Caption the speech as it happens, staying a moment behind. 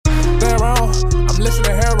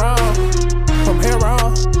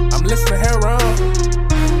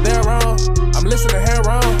listening hair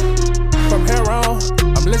on. From hair on,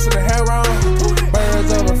 I'm listening hair on.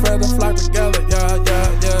 Birds of a feather flock together, yeah.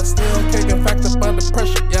 Still kicking facts up under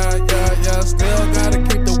pressure, yeah. Still gotta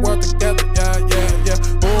keep the world together, yeah.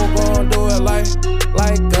 Who gon' do it like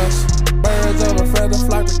us? Birds of a feather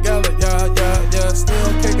flock together, yeah.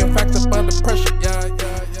 Still kicking facts up under pressure, yeah.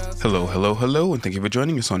 Hello, and thank you for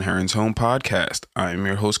joining us on Heron's Home Podcast. I'm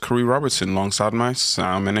your host, Corey Robertson, alongside my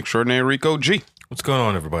Simon Extraordinary Rico G. What's going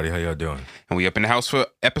on, everybody? How y'all doing? And we up in the house for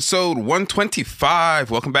episode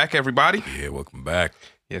 125. Welcome back, everybody. Yeah, welcome back.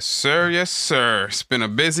 Yes, sir. It's been a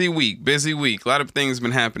busy week. A lot of things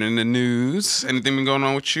been happening in the news. Anything been going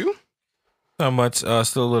on with you? Not much.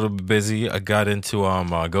 Still a little bit busy. I got into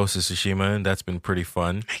Ghost of Tsushima, and that's been pretty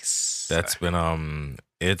fun. Nice. That's been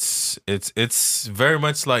it's very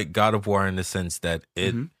much like God of War in the sense that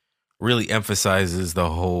it really emphasizes the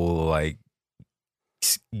whole like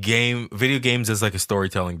video games as like a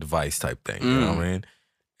storytelling device type thing. You know what I mean?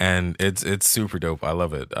 And it's super dope. I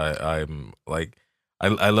love it. I'm like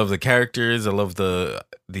I love the characters. I love the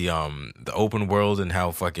open world and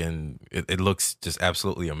how fucking it looks just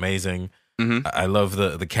absolutely amazing. I love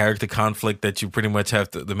the character conflict that you pretty much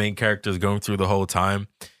have the main characters going through the whole time.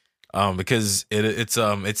 Because it's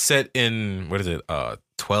set in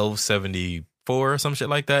 1274 or some shit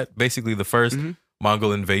like that. Basically, the first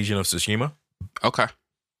Mongol invasion of Tsushima. Okay.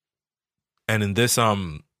 And in this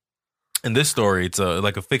story, it's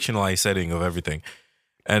like a fictionalized setting of everything.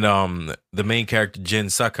 And the main character Jin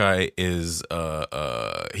Sakai is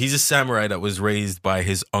he's a samurai that was raised by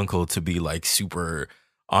his uncle to be like super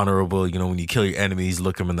honorable. You know, when you kill your enemies,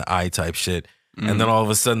 look them in the eye type shit. And then all of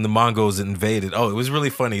a sudden the Mongols invaded. Oh, it was really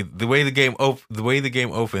funny. The way the game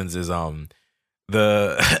opens is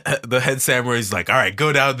the head samurai is like, all right,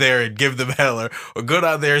 go down there and give them hell, or go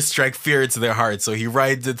down there and strike fear into their hearts. So he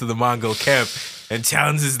rides into the Mongol camp and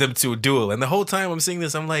challenges them to a duel. And the whole time I'm seeing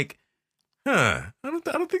this, I'm like, I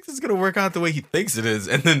don't think this is gonna work out the way he thinks it is.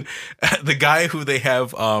 And then the guy who they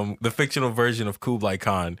have, the fictional version of Kublai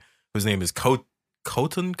Khan, whose name is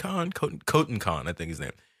Khotan Khan, I think his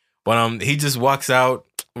name. But he just walks out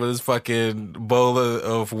with his fucking bowl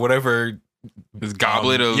of whatever, his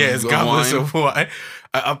goblet of wine. Of wine.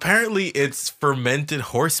 Apparently, it's fermented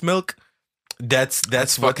horse milk. That's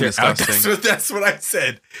what fucking disgusting. That's what I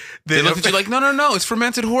said. They look at you like, no, it's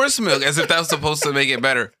fermented horse milk, as if that was supposed to make it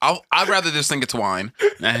better. I'd rather just think it's wine.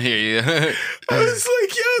 I hear you. I was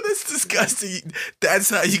like, yo, that's disgusting.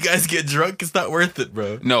 That's how you guys get drunk. It's not worth it,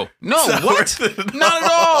 bro. No, what?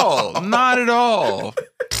 Not at all.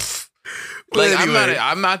 Like, anyway.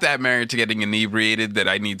 I'm not that married to getting inebriated that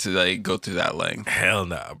I need to like go through that length. Hell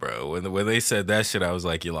nah, bro. When they said that shit, I was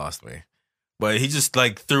like, you lost me. But he just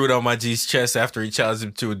like threw it on my G's chest after he challenged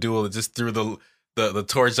him to a duel and just threw the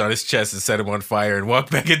torch on his chest and set him on fire and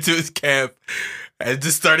walked back into his camp and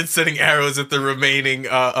just started sending arrows at the remaining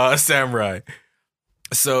samurai.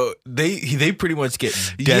 So they pretty much get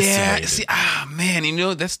decimated. Yeah, see, man, you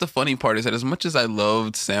know, that's the funny part is that as much as I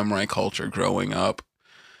loved samurai culture growing up,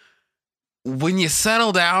 when you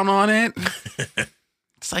settle down on it,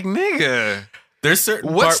 it's like, nigga, there's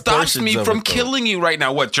certain what stops me from killing you right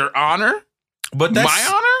now? What, your honor? But that's,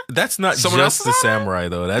 my honor? That's not Someone just the honor? Samurai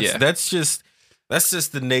though. That's just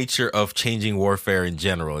the nature of changing warfare in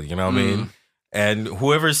general. You know what I mean? And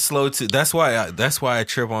whoever's slow to that's why I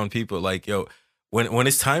trip on people like, yo, when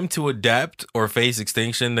it's time to adapt or face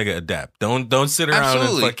extinction, nigga, adapt. Don't sit around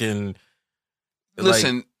and fucking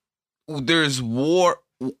listen. There's war.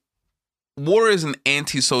 War is an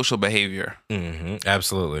antisocial behavior.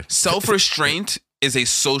 Absolutely. Self-restraint is a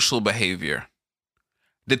social behavior.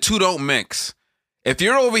 The two don't mix. If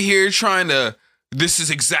you're over here trying to, this is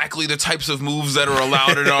exactly the types of moves that are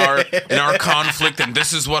allowed in our conflict, and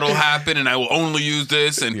this is what'll happen, and I will only use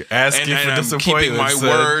this, and I'm keeping my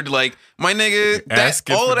word. Like, my nigga,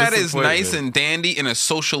 all of that is nice and dandy in a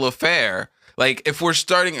social affair. Like, if we're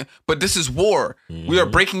starting, but this is war. We are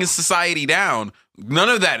breaking a society down. None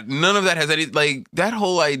of that has any, like, that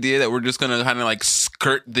whole idea that we're just gonna kind of like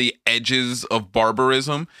skirt the edges of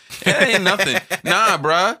barbarism. It ain't nothing. Nah,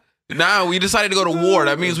 bruh. Nah, we decided to go to war.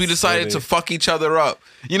 That means we decided to fuck each other up.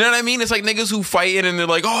 You know what I mean? It's like niggas who fight and they're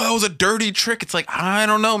like, oh, that was a dirty trick. It's like, I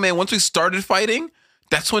don't know, man. Once we started fighting,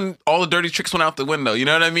 that's when all the dirty tricks went out the window. You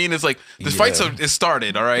know what I mean? It's like the fight is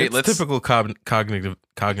started. All right, it's typical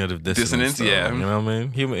cognitive dissonance. Though, yeah, you know what I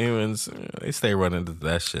mean. Humans they stay running into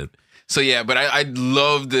that shit. So yeah, but I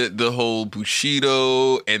love the whole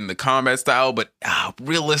Bushido and the combat style. But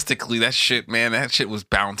realistically, that shit was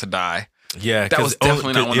bound to die. Yeah, that was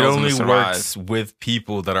definitely not one of those. It only works with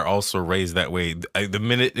people that are also raised that way. The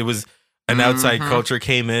minute it was an outside culture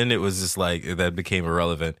came in, it was just like that became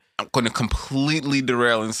irrelevant. I'm going to completely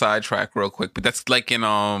derail and sidetrack real quick, but that's like in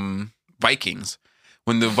Vikings.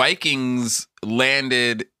 When the Vikings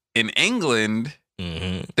landed in England,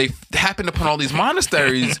 they happened upon all these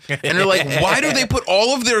monasteries, and they're like, why do they put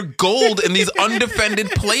all of their gold in these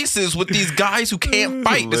undefended places with these guys who can't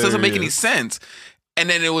fight? This doesn't make any sense. And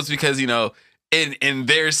then it was because, you know, in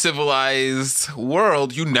their civilized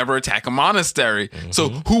world, you never attack a monastery. So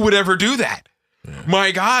who would ever do that? Yeah.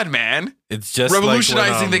 My God, man. It's just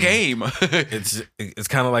revolutionizing like when, the game. it's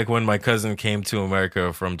kind of like when my cousin came to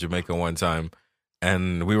America from Jamaica one time,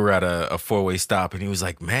 and we were at a four-way stop, and he was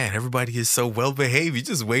like, man, everybody is so well behaved. You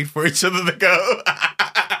just wait for each other to go.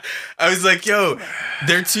 I was like, yo,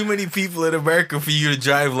 there are too many people in America for you to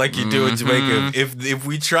drive like you do in Jamaica. If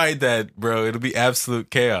we tried that, bro, it'll be absolute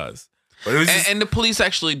chaos. But it was and the police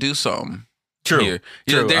actually do some. True. Here.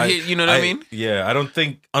 True. They're here, you know what I mean? Yeah, I don't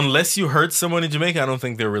think, unless you hurt someone in Jamaica, I don't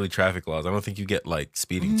think there are really traffic laws. I don't think you get like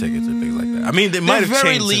speeding tickets or things like that. I mean, they might have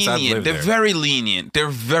changed since I've lived there. They're very lenient. They're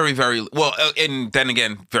very, very, well, and then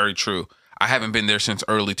again, very true. I haven't been there since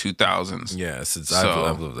early 2000s. Yeah, since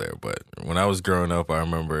I've lived there. But when I was growing up, I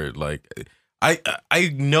remember like,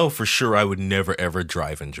 I know for sure I would never ever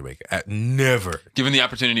drive in Jamaica. Never. Given the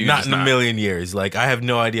opportunity, not in a million years. Like I have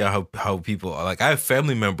no idea how people like. I have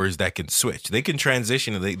family members that can switch. They can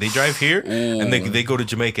transition. They drive here and they go to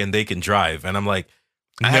Jamaica and they can drive. And I'm like,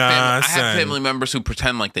 I have family members who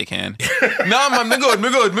pretend like they can. Nah, man, me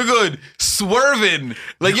good. Swerving.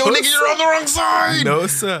 Like, yo, nigga, you're on the wrong side. No,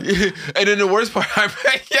 sir. And then the worst part,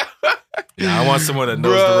 I want someone that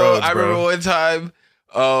knows the roads, bro. I remember one time.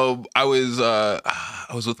 I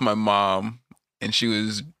was with my mom, and she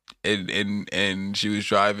was and she was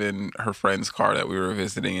driving her friend's car that we were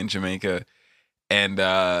visiting in Jamaica,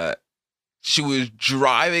 and she was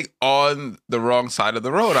driving on the wrong side of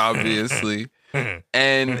the road, obviously.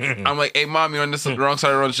 And I'm like, hey, mom, you're on the wrong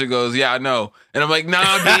side of the road. She goes, yeah, I know. And I'm like,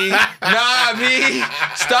 nah, B,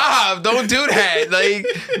 stop. Don't do that. Like,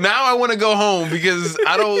 now I want to go home because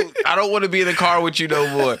I don't want to be in the car with you no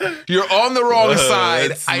more. You're on the wrong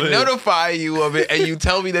side. I notify you of it, and you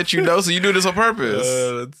tell me that you know, so you do this on purpose.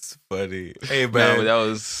 That's funny. Hey, man,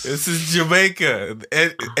 this is Jamaica.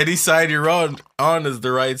 Any side you're on is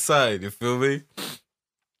the right side. You feel me?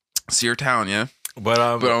 It's your town, yeah.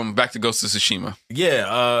 But back to Ghost of Tsushima.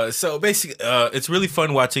 Yeah, so basically, it's really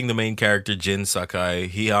fun watching the main character Jin Sakai.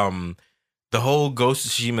 He the whole Ghost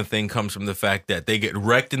of Tsushima thing comes from the fact that they get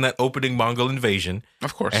wrecked in that opening Mongol invasion,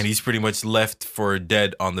 of course, and he's pretty much left for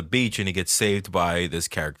dead on the beach, and he gets saved by this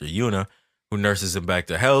character Yuna, who nurses him back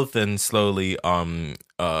to health, and slowly, Yuna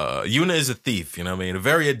is a thief, you know what I mean, a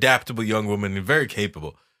very adaptable young woman and very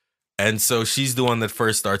capable, and so she's the one that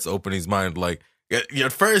first starts opening his mind, like.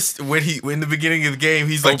 At first, when in the beginning of the game,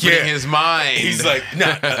 he's like, opening his mind. He's like,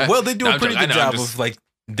 nah. Well, they do a pretty good job of like,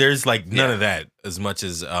 there's like none of that as much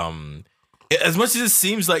as it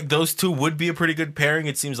seems like those two would be a pretty good pairing.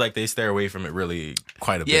 It seems like they stay away from it really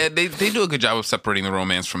quite a bit. Yeah, they do a good job of separating the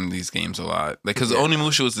romance from these games a lot. Like, because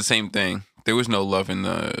Onimusha was the same thing. There was no love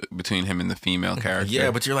between him and the female character.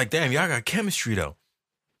 Yeah, but you're like, damn, y'all got chemistry though.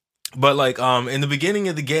 But like, in the beginning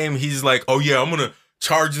of the game, he's like, oh yeah, I'm gonna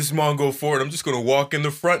charge this Mongol forward. I'm just gonna walk in the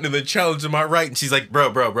front and then challenge to my right. And she's like, bro,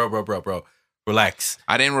 relax.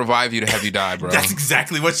 I didn't revive you to have you die, bro. That's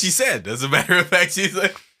exactly what she said. As a matter of fact, she's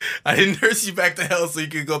like, I didn't nurse you back to hell so you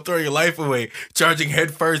could go throw your life away, charging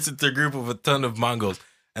headfirst into a group of a ton of Mongols.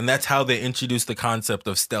 And that's how they introduced the concept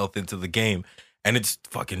of stealth into the game. And it's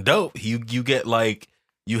fucking dope. You get like,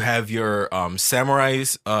 you have your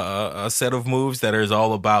samurai's a set of moves that is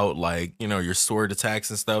all about like, you know, your sword attacks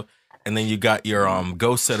and stuff. And then you got your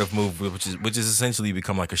ghost set of moves, which is essentially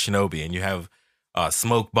become like a shinobi, and you have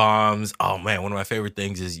smoke bombs. Oh man, one of my favorite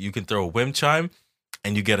things is you can throw a wind chime,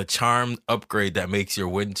 and you get a charm upgrade that makes your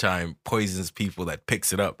wind chime poisons people that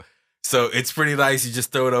picks it up. So it's pretty nice. You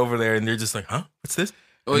just throw it over there, and they're just like, "Huh, what's this?"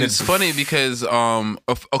 Well, it's funny because from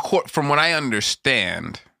what I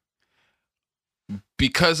understand,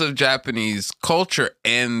 because of Japanese culture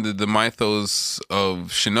and the mythos of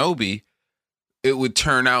shinobi, it would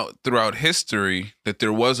turn out throughout history that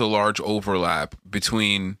there was a large overlap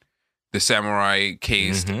between the samurai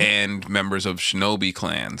caste and members of shinobi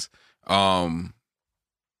clans.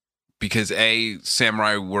 Because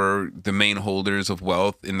samurai were the main holders of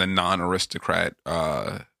wealth in the non-aristocrat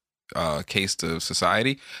caste of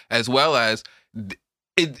society, as well as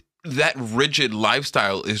that rigid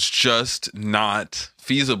lifestyle is just not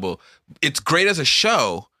feasible. It's great as a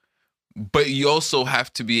show, but you also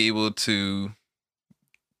have to be able to,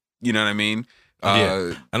 you know what I mean?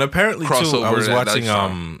 And apparently too, crossover I was that watching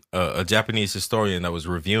lifestyle. a Japanese historian that was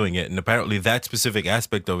reviewing it, and apparently that specific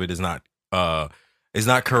aspect of it is not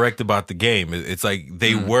correct about the game. It's like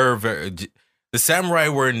they were the samurai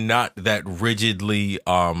were not that rigidly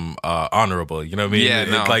honorable. You know what I mean? Yeah,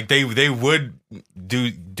 no. Like they would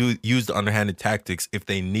do use the underhanded tactics if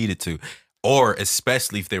they needed to, or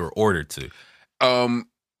especially if they were ordered to.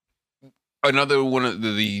 Another one of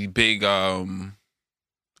the big I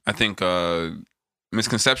think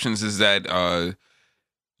misconceptions is that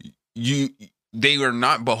they are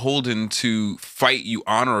not beholden to fight you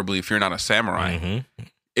honorably if you're not a samurai. Mm-hmm.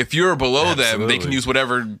 If you're below them, Absolutely. they can use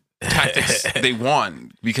whatever tactics they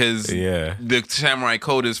want, because the samurai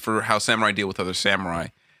code is for how samurai deal with other samurai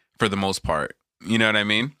for the most part. You know what I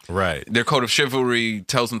mean? Right. Their code of chivalry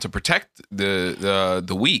tells them to protect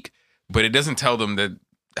the weak, but it doesn't tell them that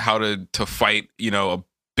how to fight, a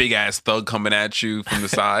big ass thug coming at you from the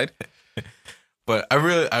side. But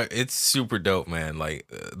it's super dope, man. Like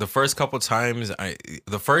the first couple times,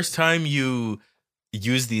 the first time you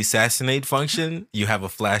use the assassinate function, you have a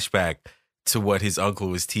flashback to what his uncle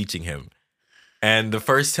was teaching him. And the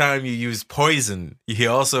first time you use poison, he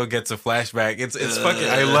also gets a flashback. It's fucking,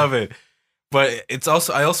 I love it. But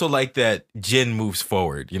I also like that Jin moves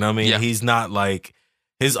forward. You know what I mean? Yeah. He's not like,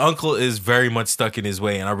 his uncle is very much stuck in his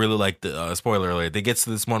way. And I really like the, spoiler alert, they gets to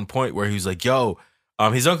this one point where he's like, yo,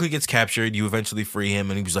 his uncle gets captured. You eventually free him.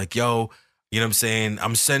 And he was like, yo, you know what I'm saying?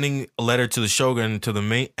 I'm sending a letter to the Shogun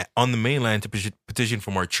on the mainland to petition for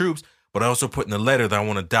more troops. But I also put in the letter that I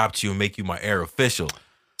want to adopt you and make you my heir official.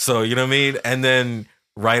 So, you know what I mean? And then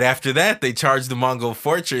right after that, they charged the Mongol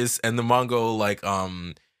fortress, and the Mongol, like,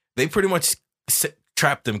 they pretty much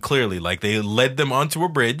trapped them clearly. Like, they led them onto a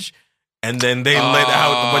bridge, and then they let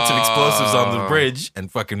out a bunch of explosives on the bridge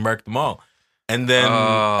and fucking murked them all. And then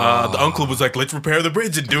the uncle was like, let's repair the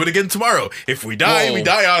bridge and do it again tomorrow. If we die, we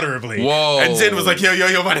die honorably. Whoa. And Jin was like, yo,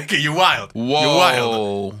 my nigga, you wild. Whoa. You're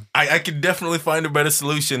wild. I can definitely find a better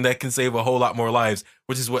solution that can save a whole lot more lives,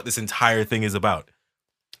 which is what this entire thing is about.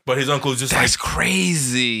 But his uncle is just That's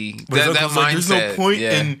crazy. That mindset. Like, there's no point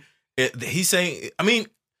yeah. in it. He's saying, I mean,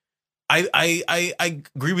 I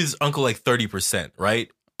agree with his uncle like 30%, right?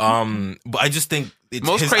 But I just think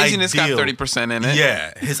most craziness got 30% in it.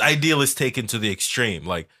 Yeah, his ideal is taken to the extreme.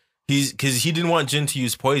 Like because he didn't want Jin to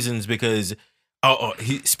use poisons because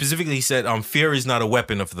he specifically said fear is not a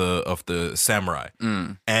weapon of the samurai.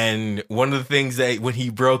 And one of the things that when he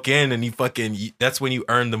broke in and that's when you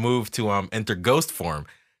earn the move to enter ghost form.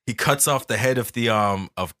 He cuts off the head of the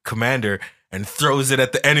of commander and throws it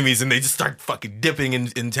at the enemies, and they just start fucking dipping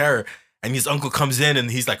in terror. And his uncle comes in and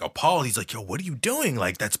he's like appalled. He's like, yo, what are you doing?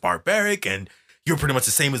 Like, that's barbaric, and you're pretty much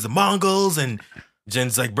the same as the Mongols. And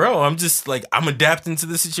Jen's like, bro, I'm just like, I'm adapting to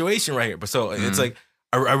the situation right here. But so it's like,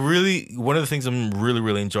 I really, one of the things I'm really,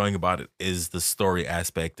 really enjoying about it is the story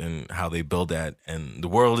aspect and how they build that. And the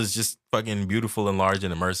world is just fucking beautiful and large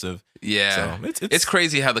and immersive. Yeah. So it's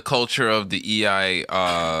crazy how the culture of the EI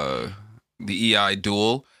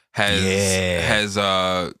duel has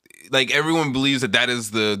like everyone believes that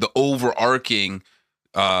is the overarching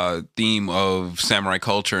theme of samurai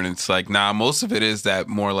culture, and it's like, nah, most of it is that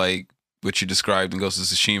more like what you described in Ghost of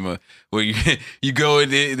Tsushima, where you go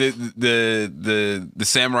and the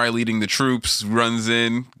samurai leading the troops runs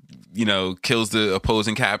in, kills the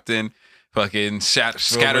opposing captain, fucking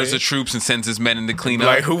scatters the troops and sends his men in to clean up.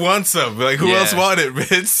 Like, who wants them? Like, who else wanted,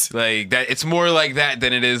 bitch? Like that. It's more like that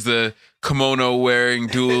than it is the kimono wearing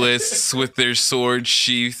duelists with their sword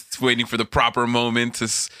sheathed, waiting for the proper moment to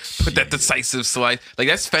put that decisive slice. Like,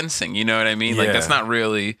 that's fencing. You know what I mean? Like, that's not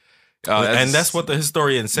really. And that's what the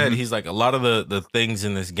historian said. He's like, a lot of the things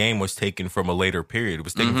in this game was taken from a later period. It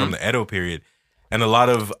was taken from the Edo period, and a lot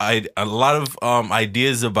of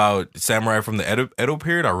ideas about samurai from the Edo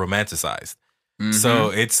period are romanticized. So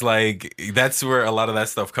it's like that's where a lot of that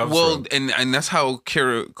stuff comes from. Well, and that's how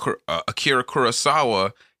Akira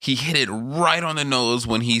Kurosawa, he hit it right on the nose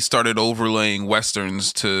when he started overlaying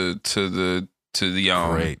westerns to the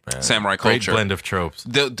Great, samurai culture. Great blend of tropes.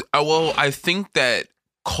 I think that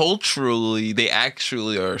culturally they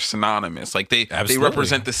actually are synonymous. Like they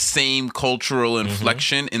represent the same cultural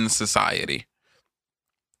inflection in society.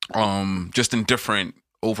 Just in different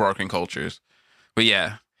overarching cultures. But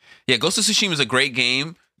yeah, Ghost of Tsushima is a great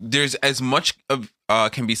game. There's as much of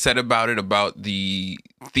can be said about it, about the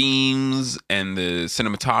themes and the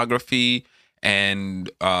cinematography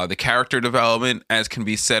and the character development, as can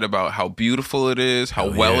be said about how beautiful it is, how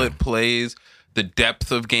it plays, the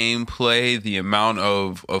depth of gameplay, the amount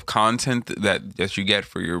of content that you get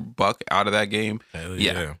for your buck out of that game.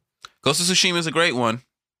 Yeah. Ghost of Tsushima is a great one.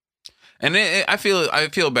 And I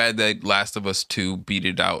feel bad that Last of Us 2 beat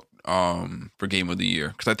it out for Game of the Year,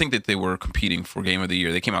 because I think that they were competing for Game of the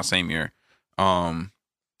Year. They came out same year.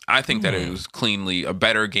 I think that it was cleanly a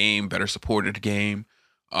better game, better supported game,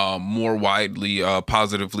 more widely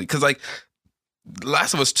positively, because like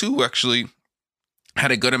Last of Us 2 actually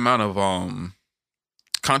had a good amount of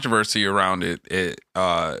controversy around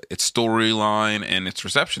its storyline and its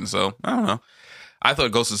reception. So I don't know. I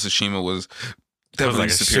thought Ghost of Tsushima was definitely a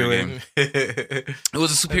superior game. It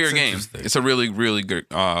was a superior game. It's a really, really good,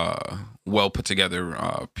 well put together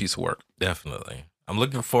piece of work. Definitely. I'm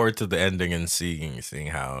looking forward to the ending and seeing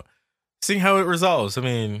how it resolves. I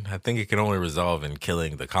mean, I think it can only resolve in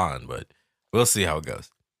killing the Khan, but we'll see how it goes.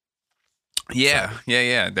 Yeah.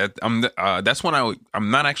 That's when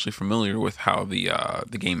I'm not actually familiar with how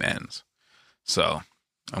the game ends, so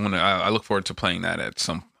I look forward to playing that at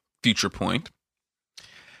some future point.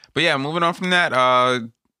 But yeah, moving on from that.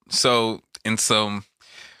 So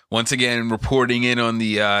once again, reporting in on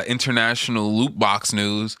the international loot box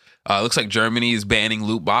news. Looks like Germany is banning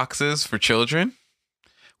loot boxes for children,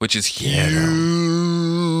 which is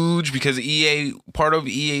huge because part of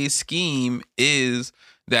EA's scheme is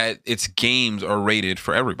that its games are rated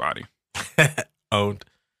for everybody. Owned.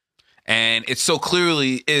 And it so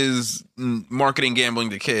clearly is marketing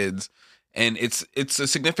gambling to kids. And it's a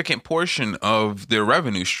significant portion of their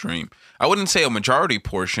revenue stream. I wouldn't say a majority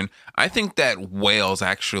portion. I think that whales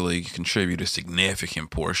actually contribute a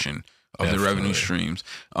significant portion of the revenue streams.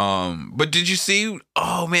 But did you see?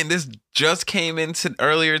 Oh man, this just came in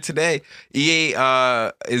earlier today. EA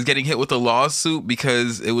is getting hit with a lawsuit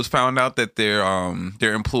because it was found out that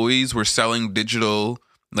their employees were selling digital,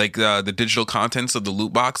 like the digital contents of the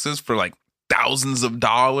loot boxes for like thousands of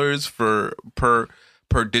dollars per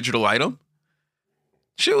digital item.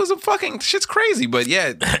 Shit's crazy, but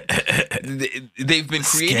yeah, they've been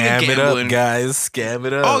creating a gambling. Scam it up, guys. Scam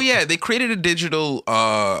it up. Oh yeah, they created a digital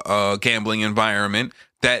gambling environment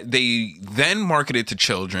that they then marketed to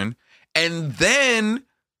children, and then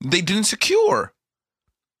they didn't secure,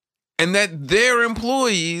 and that their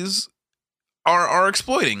employees are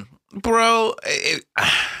exploiting, bro.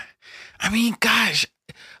 I mean, gosh,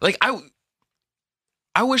 like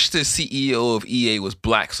I wish the CEO of EA was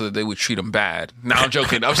black so that they would treat him bad. No, I'm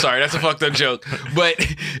joking. I'm sorry. That's a fucked up joke. But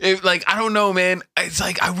I don't know, man. It's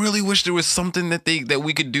like I really wish there was something that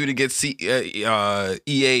we could do to get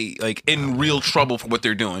EA like in real trouble for what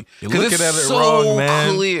they're doing. You're looking at it wrong,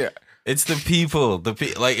 man. Clear. It's the people.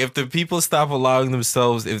 Like if the people stop allowing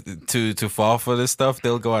themselves to fall for this stuff,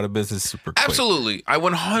 they'll go out of business super quick. Absolutely, I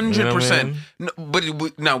 100%.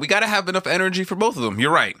 But now we got to have enough energy for both of them.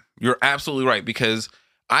 You're right. You're absolutely right because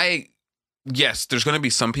yes, there's going to be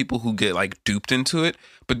some people who get like duped into it,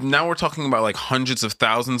 but now we're talking about like hundreds of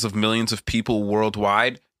thousands of millions of people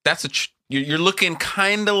worldwide. You're looking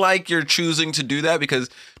kind of like you're choosing to do that because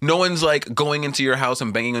no one's like going into your house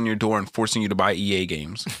and banging on your door and forcing you to buy EA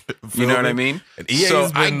games. You know what I mean? And EA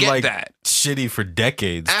has been like that shitty for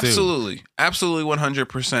decades. Absolutely. Too. Absolutely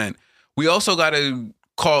 100%. We also got to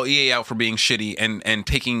call EA out for being shitty and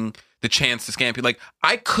taking the chance to scam people. Like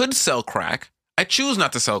I could sell crack. I choose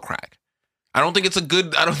not to sell crack. I don't think it's a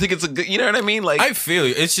good, you know what I mean? Like I feel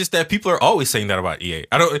you. It's just that people are always saying that about EA.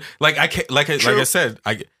 I don't like I can't like I said,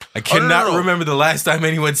 I cannot remember the last time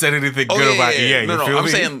anyone said anything good about EA. I'm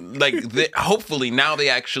saying like hopefully now they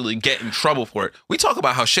actually get in trouble for it. We talk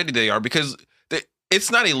about how shitty they are because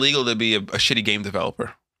it's not illegal to be a shitty game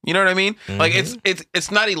developer. You know what I mean? Mm-hmm. Like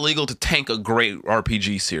it's not illegal to tank a great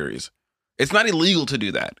RPG series. It's not illegal to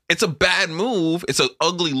do that. It's a bad move. It's an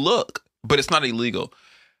ugly look, but it's not illegal.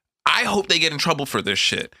 I hope they get in trouble for this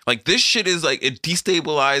shit. Like this shit is like it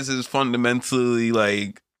destabilizes fundamentally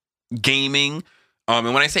like gaming.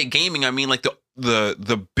 And when I say gaming, I mean like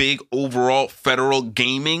the big overall federal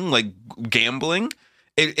gaming, like gambling.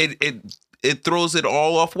 It throws it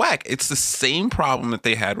all off whack. It's the same problem that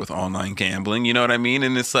they had with online gambling. You know what I mean?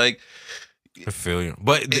 And it's like I feel you,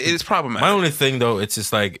 but it's problematic. My only thing though, it's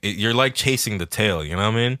just like you're like chasing the tail. You know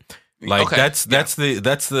what I mean? Like that's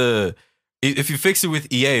the. If you fix it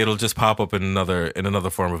with EA, it'll just pop up in another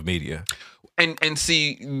form of media. And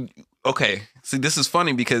see, this is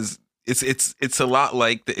funny because it's a lot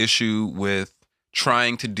like the issue with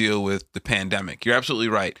trying to deal with the pandemic. You're absolutely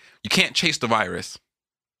right. You can't chase the virus.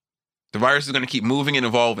 The virus is going to keep moving and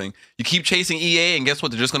evolving. You keep chasing EA, and guess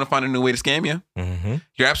what? They're just going to find a new way to scam you. Mm-hmm.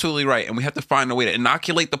 You're absolutely right, and we have to find a way to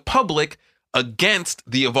inoculate the public against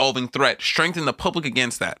the evolving threat. Strengthen the public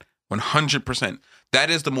against that. 100%. That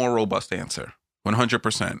is the more robust answer.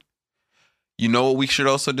 100%. You know what we should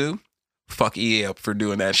also do? Fuck EA up for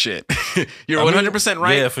doing that shit. You're 100%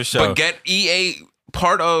 right. Yeah, for sure. But get EA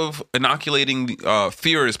part of inoculating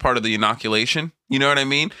fear is part of the inoculation. You know what I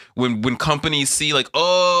mean? When companies see like,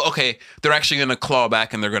 oh, okay, they're actually gonna claw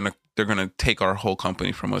back and they're gonna take our whole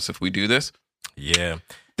company from us if we do this. Yeah.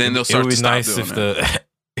 Then they'll start to stop doing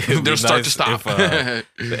it. They'll start to stop. If,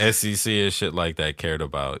 the SEC and shit like that cared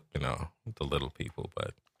about, the little people,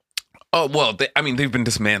 but oh well, they've been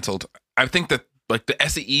dismantled. I think that like the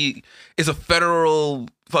SEC is a federal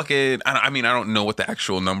fucking. I don't know what the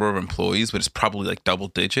actual number of employees, but it's probably like double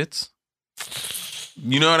digits.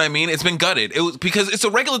 You know what I mean? It's been gutted. It was because it's a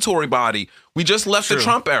regulatory body. We just left the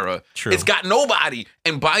Trump era. True. It's got nobody,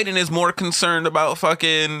 and Biden is more concerned about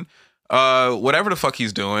fucking whatever the fuck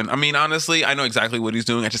he's doing. I mean, honestly, I know exactly what he's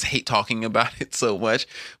doing. I just hate talking about it so much.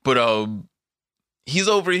 But he's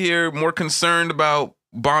over here more concerned about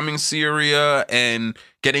bombing Syria and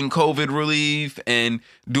getting COVID relief and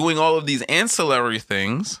doing all of these ancillary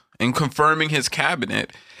things and confirming his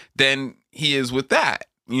cabinet than he is with that.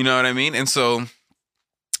 You know what I mean? And so,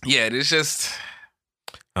 yeah, it's just...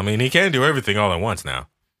 I mean, he can't do everything all at once now.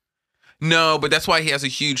 No, but that's why he has a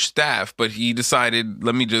huge staff. But he decided,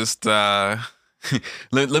 let me just... let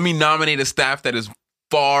me nominate a staff that is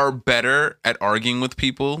far better at arguing with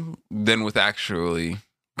people than with actually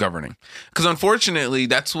governing. Because unfortunately,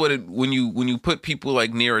 that's what when you put people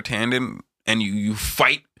like near a tandem and you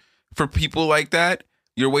fight for people like that,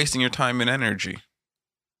 you're wasting your time and energy.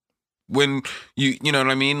 When you know what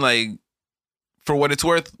I mean? Like, for what it's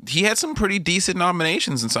worth, he had some pretty decent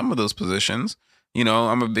nominations in some of those positions. You know,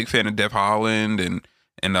 I'm a big fan of Deb Haaland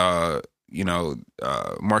and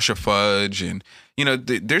Marsha Fudge, and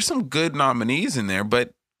there's some good nominees in there,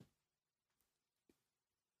 but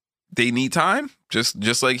they need time,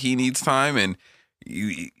 just like he needs time, and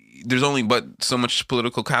there's only but so much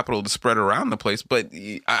political capital to spread around the place. But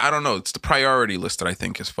I don't know. It's the priority list that I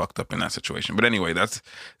think is fucked up in that situation. But anyway, that's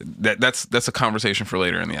a conversation for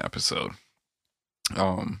later in the episode.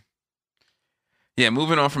 Yeah,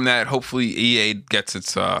 moving on from that, hopefully EA gets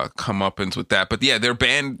its comeuppance with that. But yeah,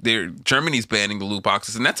 Germany's banning the loot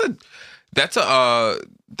boxes, and that's an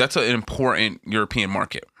important European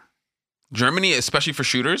market. Germany, especially for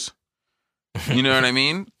shooters. You know what I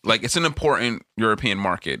mean? Like, it's an important European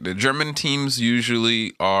market. The German teams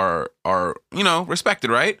usually are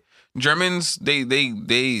respected, right? Germans,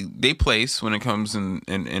 they place when it comes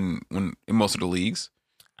in most of the leagues.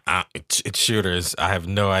 It's shooters. I have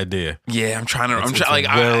no idea. Yeah, I'm trying out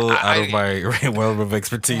of my realm of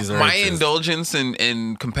expertise. My indulgence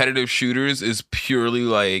in competitive shooters is purely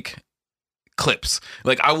like clips.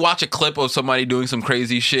 Like, I watch a clip of somebody doing some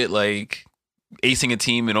crazy shit, like acing a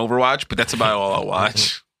team in Overwatch, but that's about all I'll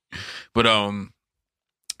watch. But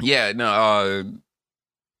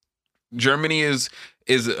Germany is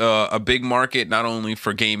a big market, not only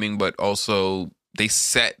for gaming, but also they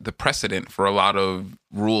set the precedent for a lot of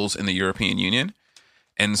rules in the European Union.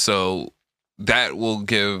 And so that will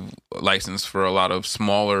give license for a lot of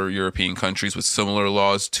smaller European countries with similar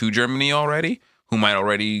laws to Germany already, who might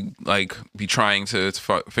already like be trying to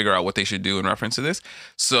figure out what they should do in reference to this.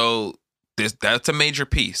 So that's a major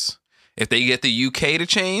piece. If they get the UK to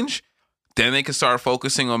change, then they can start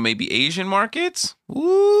focusing on maybe Asian markets.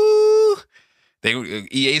 Woo!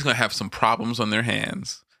 EA's going to have some problems on their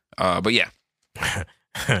hands. But yeah.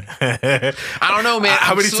 I don't know, man.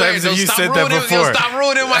 How many times have you said that before? Stop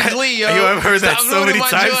ruining my glee, yo. I've heard that so many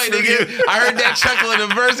times from you. I heard that chuckle in the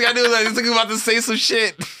verse. I knew like, this nigga about to say some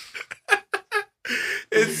shit.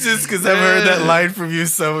 It's just because I've heard that line from you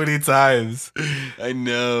so many times. I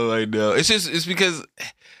know. It's because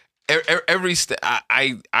every step,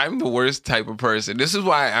 I'm the worst type of person. This is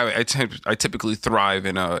why I typically thrive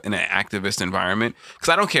in an activist environment, because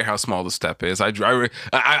I don't care how small the step is.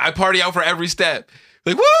 I party out for every step.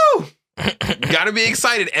 Like, woo! Gotta be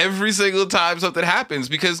excited every single time something happens,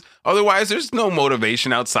 because otherwise there's no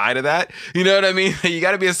motivation outside of that. You know what I mean? You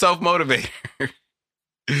gotta be a self-motivator.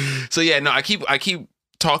 So yeah, no, I keep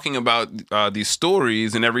talking about these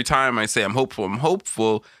stories, and every time I say I'm hopeful,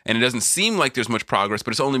 and it doesn't seem like there's much progress, but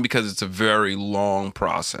it's only because it's a very long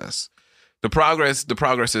process. The progress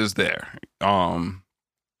is there.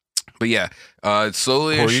 But yeah,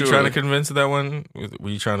 slowly. Were you trying to convince that one? Were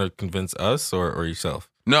you trying to convince us or yourself?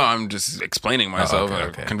 No, I'm just explaining myself.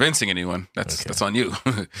 Okay. Convincing anyone, that's on you.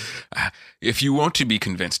 If you want to be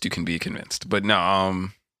convinced, you can be convinced. But no,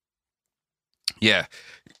 yeah.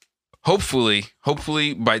 Hopefully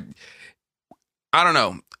by, I don't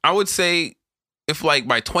know. I would say if like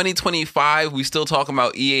by 2025 we still talking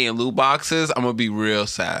about EA and loot boxes, I'm gonna be real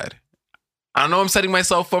sad. I know I'm setting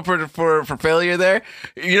myself up for failure there.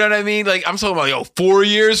 You know what I mean? Like, I'm talking about 4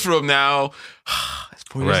 years from now. It's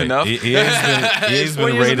 4 years enough. EA's 4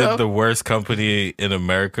 been years rated enough? the worst company in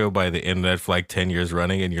America by the internet for like 10 years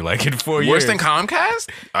running, and you're like, in 4 years. Worse than Comcast?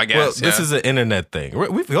 I guess. Well, this is an internet thing.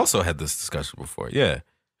 We've also had this discussion before. Yeah.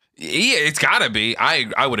 Yeah, it's gotta be.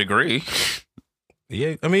 I would agree.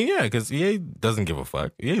 EA, I mean, yeah, because EA doesn't give a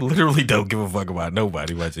fuck. EA literally don't give a fuck about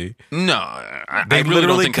nobody, Machi. No, They I really literally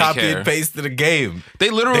don't think copy they care. and pasted a game. They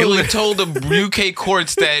literally told the UK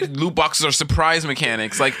courts that loot boxes are surprise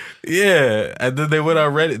mechanics. Like, Yeah, and then they went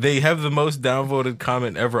on Reddit. They have the most downvoted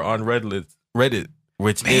comment ever on Reddit,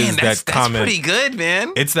 which man, is that's that comment. pretty good,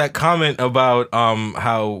 man. It's that comment about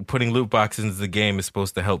how putting loot boxes into the game is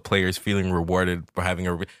supposed to help players feeling rewarded for having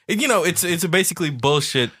it's a basically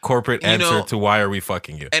bullshit corporate answer to why are we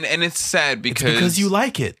fucking you? And it's sad Because you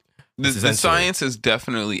like it. The science has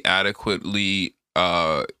definitely adequately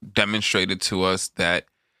demonstrated to us that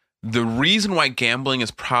the reason why gambling is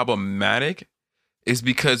problematic is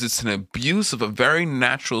because it's an abuse of a very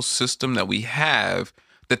natural system that we have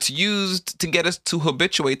that's used to get us to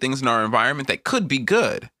habituate things in our environment that could be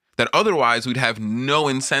good, that otherwise we'd have no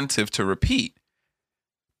incentive to repeat.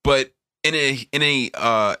 But in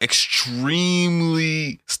a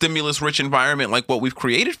extremely stimulus-rich environment like what we've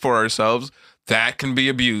created for ourselves, that can be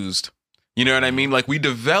abused. You know what I mean? Like, we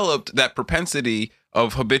developed that propensity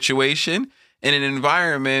of habituation in an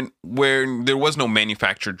environment where there was no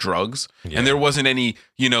manufactured drugs and there wasn't any,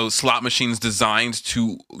 slot machines designed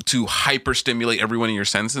to hyper stimulate every one of your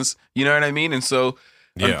senses. You know what I mean? And so,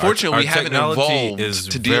 unfortunately, we haven't evolved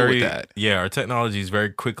to deal with that. Yeah, our technology is very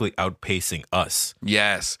quickly outpacing us.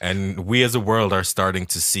 Yes. And we as a world are starting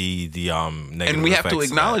to see the negative And we have to effects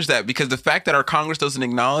of acknowledge that, because the fact that our Congress doesn't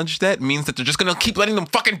acknowledge that means that they're just going to keep letting them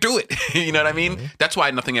fucking do it. You know what I mean? Mm-hmm. That's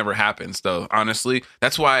why nothing ever happens, though, honestly.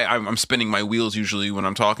 That's why I'm spinning my wheels usually when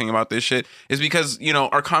I'm talking about this shit, is because,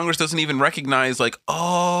 our Congress doesn't even recognize, like,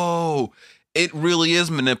 oh, it really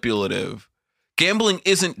is manipulative. Gambling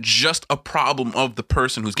isn't just a problem of the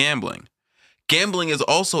person who's gambling. Gambling is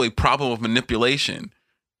also a problem of manipulation.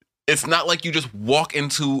 It's not like you just walk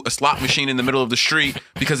into a slot machine in the middle of the street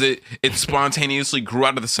because it spontaneously grew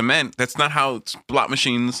out of the cement. That's not how slot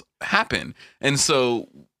machines happen. And so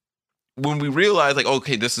when we realize, like,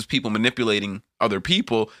 okay, this is people manipulating other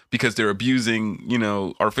people because they're abusing,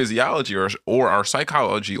 our physiology or our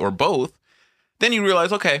psychology or both, then you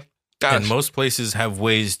realize, okay, gosh. And most places have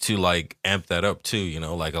ways to like amp that up too.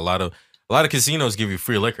 Like a lot of casinos give you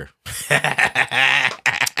free liquor.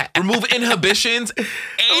 Remove inhibitions and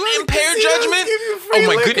impair judgment. Oh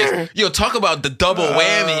my goodness. Yo, talk about the double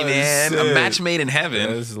whammy, man. Shit. A match made in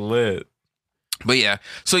heaven. That's lit. But yeah.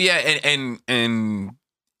 So yeah, and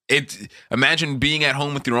imagine being at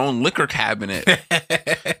home with your own liquor cabinet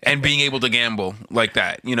and being able to gamble like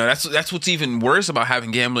that. That's what's even worse about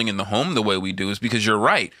having gambling in the home the way we do, is because you're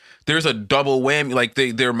right. There's a double whammy. Like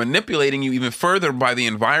they're manipulating you even further by the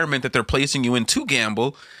environment that they're placing you in to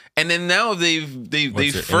gamble. And then now they've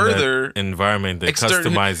further in that environment, they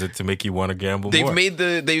customize it to make you want to gamble more.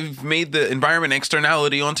 They've made the environment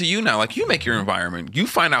externality onto you now. Like, you make your environment. You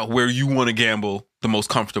find out where you want to gamble the most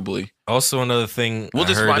comfortably. Also, another thing, we'll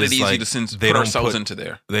just find it easy to put ourselves into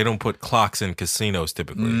there. They don't put clocks in casinos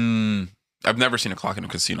typically. I've never seen a clock in a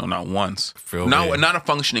casino, not once. Feel not a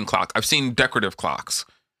functioning clock. I've seen decorative clocks.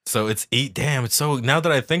 So it's so now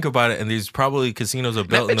that I think about it, and these probably casinos are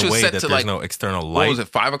built in a way that there's no external light. What was it,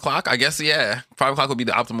 5 o'clock? I guess, yeah. 5 o'clock would be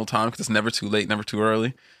the optimal time because it's never too late, never too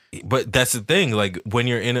early. But that's the thing. Like, when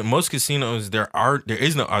you're in it, most casinos, there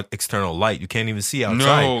is no external light. You can't even see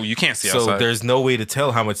outside. No, you can't see outside. So there's no way to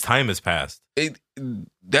tell how much time has passed.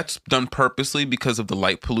 That's done purposely because of the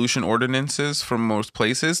light pollution ordinances from most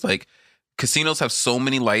places. Like, casinos have so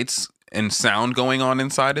many lights and sound going on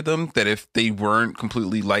inside of them that if they weren't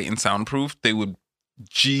completely light and soundproof, they would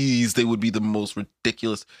be the most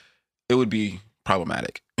ridiculous. It would be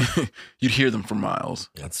problematic. You'd hear them for miles.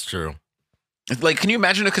 That's true. It's like, can you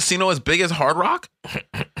imagine a casino as big as Hard Rock?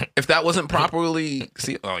 If that wasn't properly...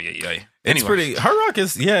 Oh, yeah. Anyway. It's pretty... Hard Rock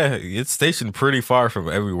is... Yeah, it's stationed pretty far from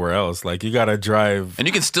everywhere else. Like, you got to drive... And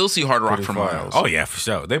you can still see Hard Rock from miles. Oh, yeah, for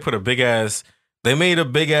sure. They made a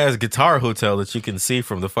big ass guitar hotel that you can see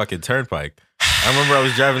from the fucking turnpike. I remember I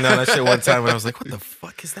was driving down that shit one time and I was like, what the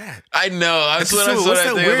fuck is that? I know. What's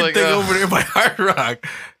that weird thing over there by Hard Rock?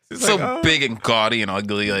 It's so big and gaudy and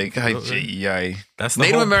ugly. Like, that's the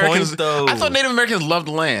Native whole Americans, point, though. I thought Native Americans loved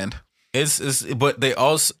land. But they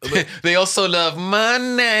also they also love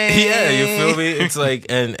money. Yeah, you feel me? It's like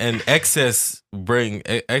and excess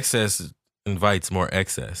invites more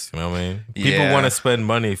excess. You know what I mean? People want to spend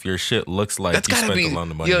money if your shit looks like you spent a lot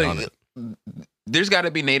of money on it. there's got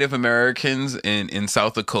to be Native Americans in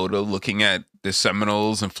South Dakota looking at the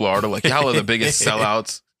Seminoles in Florida like, y'all are the biggest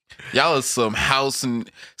sellouts. Y'all are some house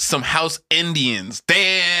Indians.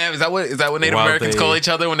 Damn, is that what Native Americans call each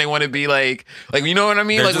other when they want to be like you know what I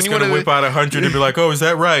mean? They're Like just when you want gonna to whip out 100 and be like, "Oh, is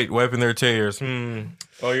that right?" Wiping their tears.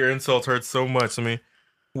 Oh, your insults hurt so much. Let me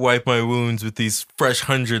wipe my wounds with these fresh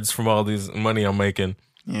hundreds from all these money I'm making.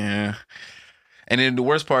 Yeah. And then the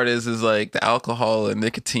worst part is like the alcohol and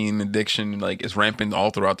nicotine addiction like is rampant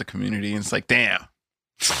all throughout the community. And it's like, damn,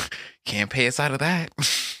 can't pay us out of that.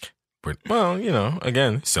 But, well, you know,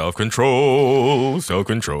 again, self-control.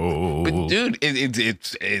 But dude,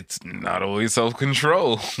 it's not always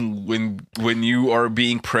self-control when you are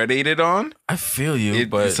being predated on. I feel you,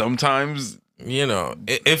 but sometimes, you know,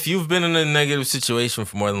 if you've been in a negative situation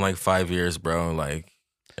for more than like 5 years, bro, like,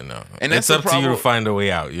 you know, and it's up to you to find a way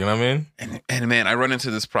out. You know what I mean? And man, I run into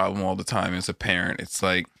this problem all the time as a parent. It's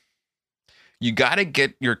like, you got to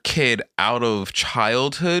get your kid out of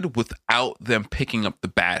childhood without them picking up the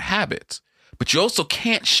bad habits. But you also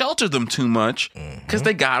can't shelter them too much because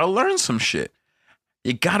they got to learn some shit.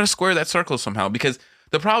 You got to square that circle somehow, because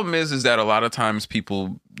the problem is that a lot of times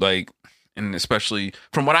people like, and especially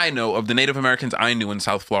from what I know of the Native Americans I knew in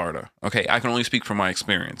South Florida, okay, I can only speak from my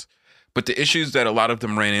experience. But the issues that a lot of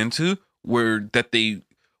them ran into were that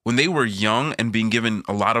when they were young and being given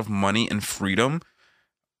a lot of money and freedom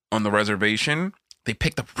on the reservation, they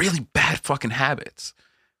picked up really bad fucking habits.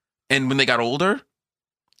 And when they got older,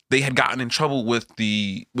 they had gotten in trouble with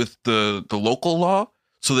the local law,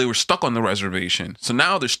 so they were stuck on the reservation. So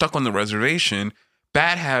now they're stuck on the reservation,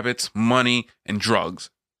 bad habits, money, and drugs.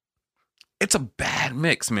 It's a bad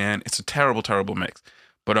mix, man. It's a terrible, terrible mix.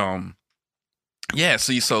 But yeah,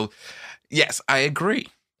 so yes, I agree.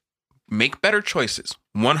 Make better choices.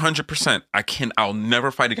 100%. I'll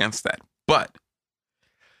never fight against that. But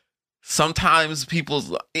sometimes people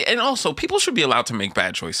should be allowed to make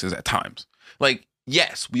bad choices at times. Like,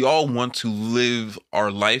 yes, we all want to live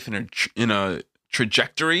our life in a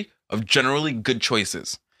trajectory of generally good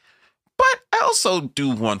choices. But I also do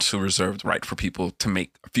want to reserve the right for people to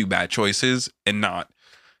make a few bad choices and not,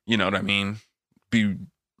 you know what I mean, be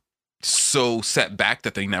so set back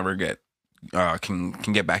that they never can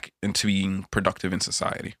get back into being productive in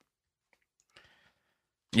society.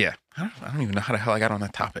 Yeah, I don't even know how the hell I got on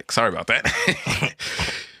that topic. Sorry about that.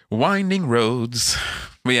 Winding roads.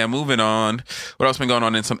 But yeah, moving on. What else been going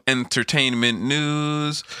on in some entertainment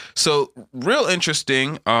news? So, real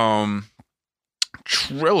interesting.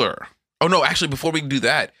 Triller. Oh no, actually, before we do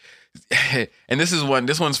that, and this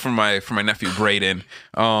one's for my nephew Brayden.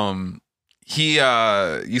 He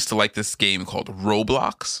used to like this game called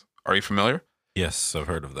Roblox. Are you familiar? Yes, I've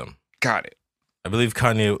heard of them. Got it. I believe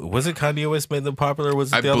Kanye West made them popular?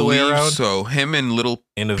 Was it the other way around? I believe so. Him and Lil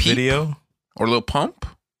in a Peep, video? Or Lil Pump?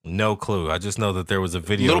 No clue. I just know that there was a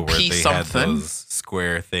video where they had those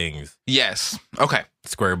square things. Yes. Okay.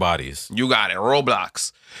 Square bodies. You got it.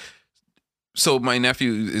 Roblox. So my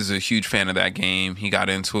nephew is a huge fan of that game. He got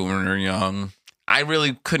into it when we were young. I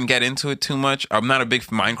really couldn't get into it too much. I'm not a big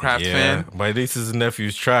Minecraft fan. My nieces and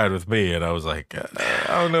nephews tried with me, and I was like,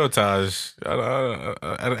 I don't know, Taj.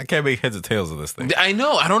 I can't make heads or tails of this thing. I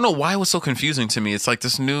know. I don't know why it was so confusing to me. It's like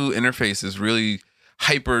this new interface is really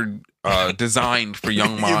hyper designed for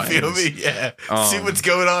young minds. You feel me? Yeah. See what's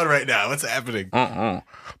going on right now. What's happening?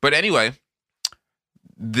 But anyway,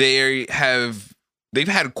 they've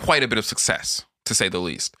had quite a bit of success, to say the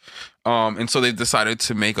least. And so they've decided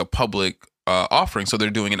to make a public offering. So they're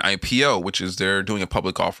doing an IPO, which is they're doing a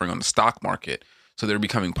public offering on the stock market. So they're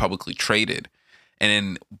becoming publicly traded. And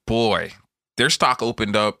then, boy, their stock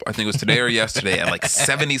opened up, I think it was today or yesterday, at like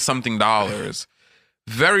 $70-something.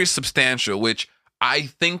 Very substantial, which I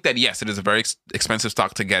think that, yes, it is a very expensive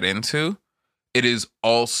stock to get into. It is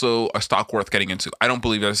also a stock worth getting into. I don't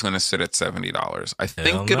believe that it's going to sit at $70. I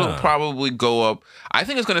think it'll probably go up. I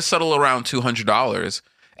think it's going to settle around $200.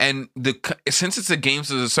 And since it's a games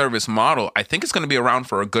as a service model, I think it's going to be around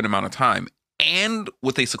for a good amount of time. And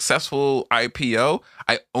with a successful IPO,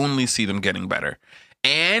 I only see them getting better.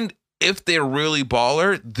 And if they're really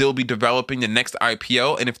baller, they'll be developing the next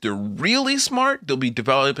IPO. And if they're really smart, they'll be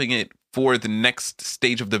developing it for the next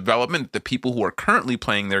stage of development. The people who are currently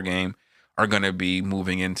playing their game are going to be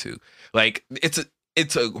moving into. Like, it's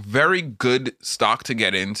a very good stock to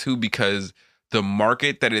get into because the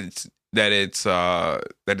market that it's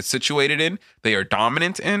situated in, they are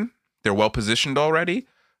dominant in. They're well positioned already.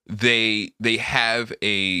 They have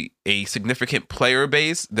a significant player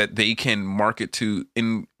base that they can market to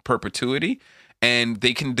in perpetuity, and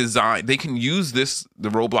they can use the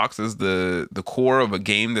Roblox as the core of a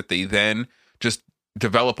game that they then just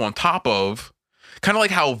develop on top of Kind of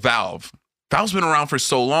like how Valve's been around for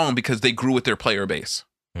so long because they grew with their player base.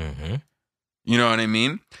 Mm-hmm. You know what I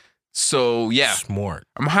mean? So yeah, Smart.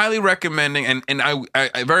 I'm highly recommending, and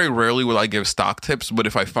I very rarely will I give stock tips, but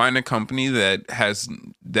if I find a company that has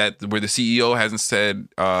that where the CEO hasn't said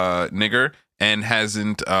nigger and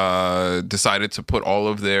hasn't decided to put all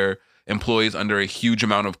of their employees under a huge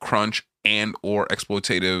amount of crunch and or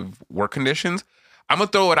exploitative work conditions, I'm gonna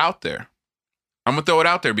throw it out there.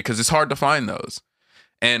 Because it's hard to find those.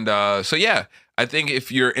 And so yeah, I think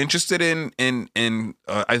if you're interested in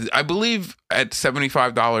I believe at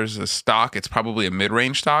 $75 a stock, it's probably a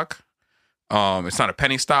mid-range stock. It's not a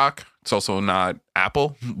penny stock. It's also not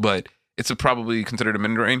Apple, but it's probably considered a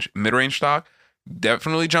mid-range stock.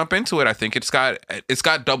 Definitely jump into it. I think it's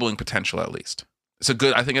got doubling potential at least. It's a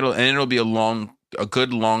good. I think it'll be a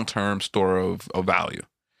good long-term store of value.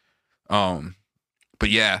 But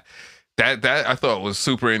yeah. That I thought was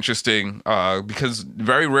super interesting because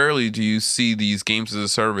very rarely do you see these games as a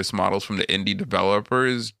service models from the indie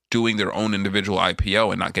developers doing their own individual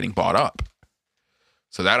IPO and not getting bought up.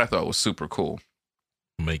 So that I thought was super cool.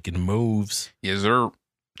 Making moves. Yes, sir.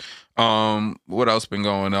 What else been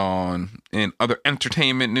going on in other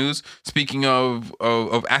entertainment news? Speaking of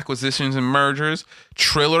acquisitions and mergers,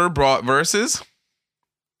 Triller brought Versus,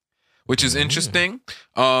 which is interesting.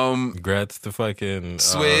 Congrats to fucking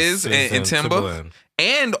Swizz and Timba.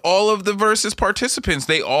 And all of the Versus participants.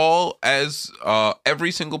 They all, as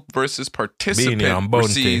every single Versus participant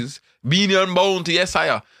receives Binion Bounty. Yes,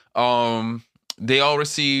 I they all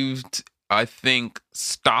received, I think,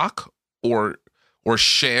 stock or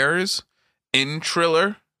shares in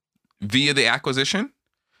Triller via the acquisition.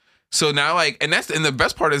 So now, and the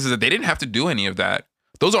best part is that they didn't have to do any of that.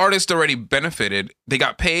 Those artists already benefited. They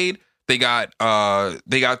got paid. They got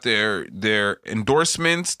their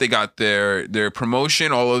endorsements. They got their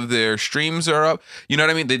promotion. All of their streams are up. You know what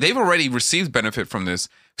I mean? They've already received benefit from this.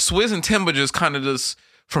 Swizz and Timba just kind of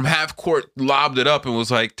from half court lobbed it up and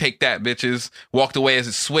was like, "Take that, bitches." Walked away as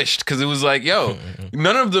it swished because it was like, "Yo,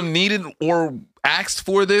 none of them needed or asked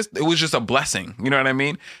for this. It was just a blessing." You know what I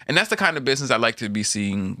mean? And that's the kind of business I like to be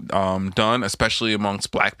seeing done, especially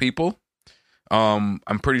amongst Black people. I'm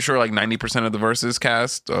pretty sure like 90% of the Versus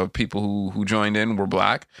cast of people who joined in were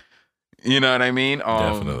Black. You know what I mean?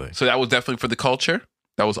 Definitely. So that was definitely for the culture.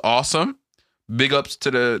 That was awesome. Big ups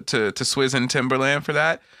to Swizz and Timberland for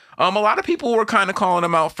that. A lot of people were kind of calling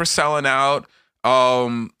them out for selling out.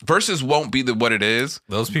 Versus won't be what it is.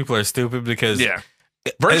 Those people are stupid because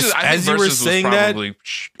Versus, as you were saying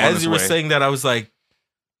that, I was like,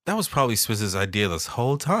 that was probably Swizz's idea this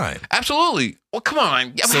whole time. Absolutely. Well, come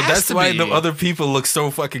on. So that's why the other people look so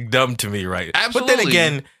fucking dumb to me, right? Absolutely.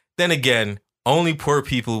 But then again, only poor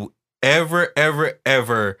people ever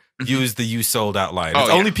use the "you sold out" line. It's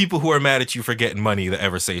only people who are mad at you for getting money that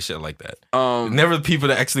ever say shit like that. Never the people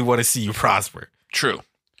that actually want to see you prosper. True.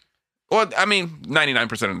 Well, I mean,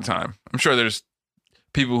 99% of the time. I'm sure there's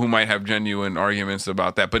people who might have genuine arguments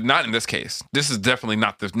about that, but not in this case. This is definitely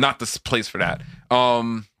not the place for that.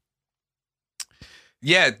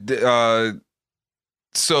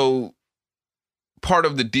 So part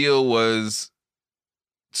of the deal was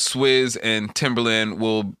Swizz and Timberland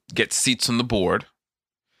will get seats on the board.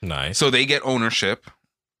 Nice. So they get ownership,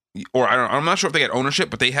 or I'm not sure if they get ownership,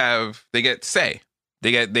 but they get say.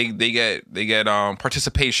 They get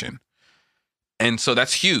participation, and so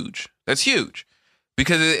that's huge. That's huge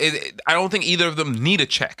because I don't think either of them need a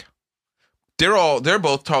check. They're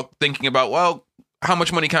both thinking about, well, how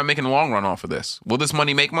much money can I make in the long run off of this? Will this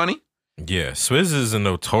money make money? Yeah, Swizz is a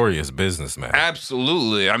notorious businessman.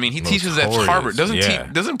 Absolutely. I mean, he teaches at Harvard. Doesn't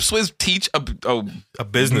Swizz teach a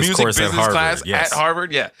business course at Harvard? Class yes. At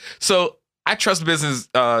Harvard? Yeah. So I trust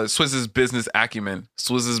Swizz's business acumen.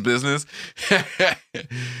 Swizz's business.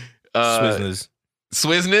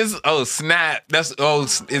 Swizziness. Oh, snap.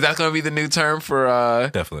 Is that going to be the new term for?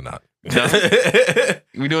 Definitely not. No?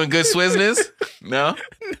 We doing good Swizziness? No?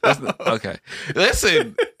 Okay.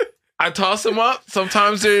 Listen, I toss them up.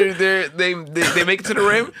 Sometimes they make it to the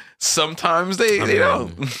rim. Sometimes they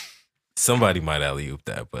don't. Somebody might alley-oop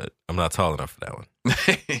that, but I'm not tall enough for that one.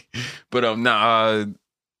 But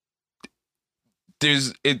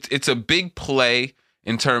it's a big play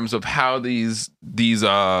in terms of how these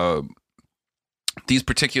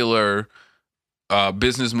particular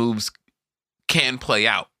business moves can play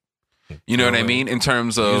out. You know what I mean? In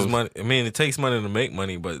terms of money. I mean, it takes money to make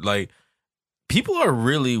money, but like people are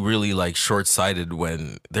really, really like short-sighted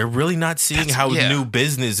when they're really not seeing how new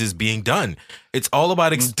business is being done. It's all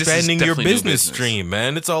about expanding your business stream,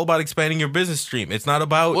 man. It's all about expanding your business stream. It's not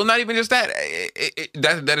about not even just that.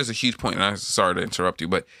 That is a huge point. And I'm sorry to interrupt you,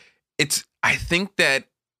 but I think that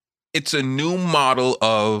it's a new model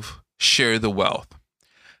of share the wealth.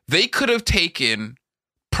 They could have taken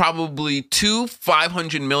probably two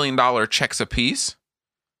 $500 million checks apiece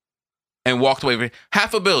and walked away with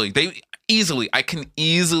 $500 million. I can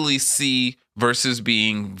easily see Versus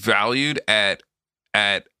being valued at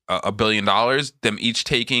 $1 billion, them each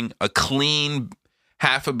taking a clean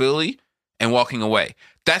 $500 million and walking away.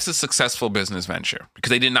 That's a successful business venture because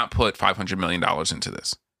they did not put $500 million into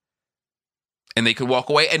this. And they could walk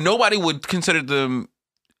away, and nobody would consider them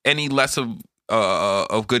any less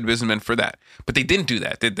of good businessmen for that. But they didn't do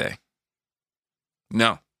that, did they?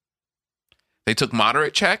 No. They took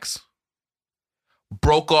moderate checks,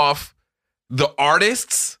 broke off the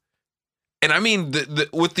artists, and I mean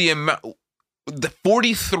with the amount, the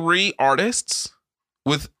 43 artists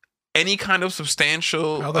with any kind of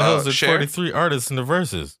substantial How the hell is it share. 43 artists in the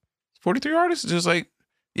verses? 43 artists, just like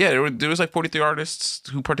there was like 43 artists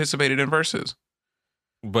who participated in verses.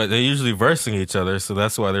 But they're usually versing each other, so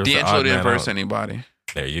that's why there's D'Angelo didn't verse anybody.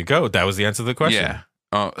 There you go. That was the answer to the question. Yeah.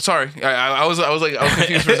 Oh, sorry. I was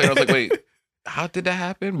confused for a second. I was like, wait, how did that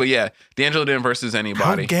happen? But yeah, D'Angelo didn't versus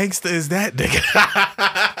anybody. How gangsta is that, nigga?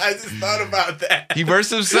 I just thought about that. He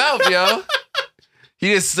versed himself, yo.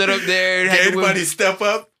 He just stood up there. Did anybody step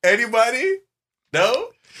up? Anybody? No?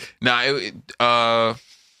 Nah,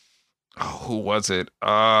 who was it?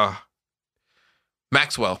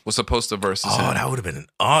 Maxwell was supposed to versus him. Oh, that would have been an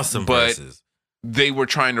awesome versus. They were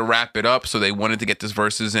trying to wrap it up, so they wanted to get this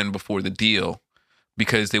versus in before the deal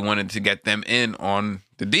because they wanted to get them in on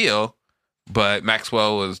the deal. But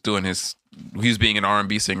Maxwell was doing he was being an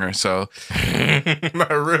R&B singer, so my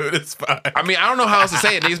rude is fine. I mean, I don't know how else to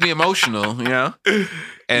say it. Niggas be emotional, you know.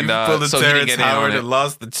 And so he didn't get Howard and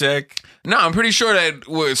lost the check. No, I'm pretty sure that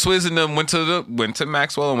Swizz and them went to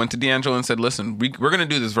Maxwell and went to D'Angelo and said, "Listen, we're gonna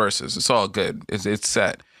do this versus. It's all good. It's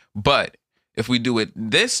set. But if we do it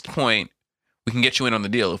this point, we can get you in on the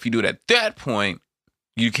deal. If you do it at that point,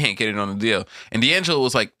 you can't get in on the deal." And D'Angelo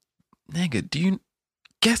was like, "Nigga, do you?"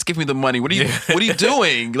 Guess give me the money. What are you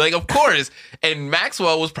doing? Like, of course. And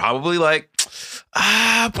Maxwell was probably like,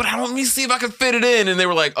 but let me see if I can fit it in. And they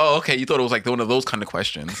were like, oh, okay. You thought it was like one of those kind of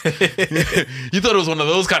questions. You thought it was one of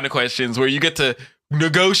those kind of questions where you get to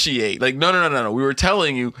negotiate. Like, no. We were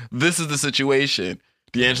telling you this is the situation.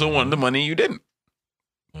 D'Angelo wanted the money, you didn't.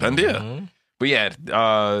 Done deal. Mm-hmm. But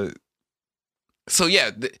yeah, so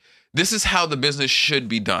yeah, this is how the business should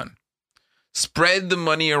be done. Spread the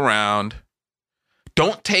money around.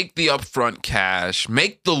 Don't take the upfront cash.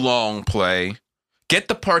 Make the long play. Get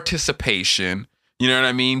the participation. You know what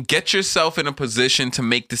I mean? Get yourself in a position to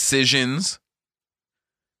make decisions.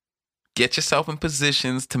 Get yourself in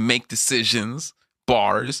positions to make decisions.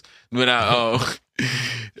 Bars. When no,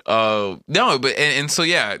 but and so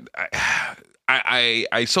yeah,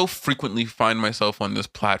 I so frequently find myself on this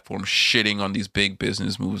platform shitting on these big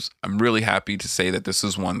business moves. I'm really happy to say that this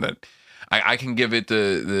is one that I can give it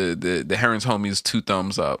the Heron's homies 2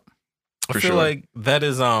 thumbs up. I feel like that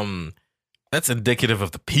is that's indicative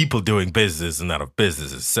of the people doing business and not of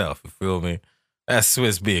business itself. You feel me? That's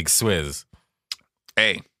Swizz being Swizz.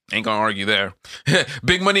 Hey, ain't gonna argue there.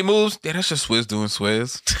 Big money moves. Yeah, that's just Swizz doing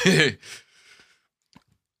Swizz.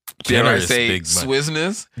 Dare I say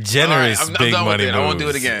Swizziness? Generous I'm big done money with it. moves. I won't do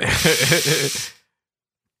it again.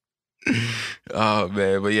 Oh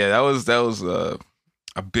man, but yeah, that was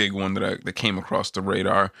a big one that came across the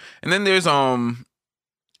radar. And then there's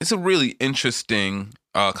it's a really interesting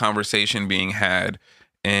conversation being had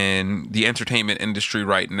in the entertainment industry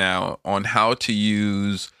right now on how to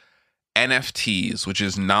use NFTs, which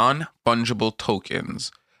is non-fungible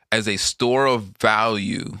tokens, as a store of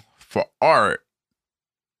value for art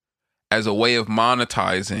as a way of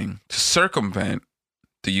monetizing to circumvent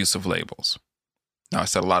the use of labels. Now, I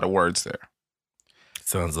said a lot of words there.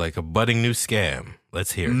 Sounds like a budding new scam.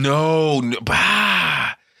 Let's hear it. No,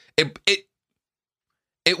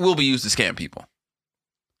 it will be used to scam people.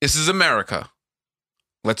 This is America.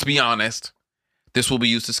 Let's be honest. This will be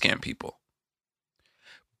used to scam people.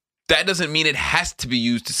 That doesn't mean it has to be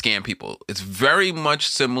used to scam people. It's very much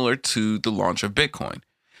similar to the launch of Bitcoin.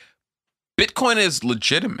 Bitcoin is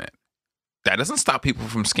legitimate. That doesn't stop people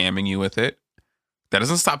from scamming you with it. That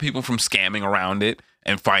doesn't stop people from scamming around it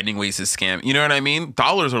and finding ways to scam. You know what I mean?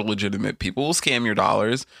 Dollars are legitimate. People will scam your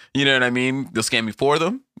dollars. You know what I mean? They'll scam you for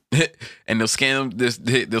them, and they'll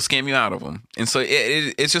scam you out of them. And so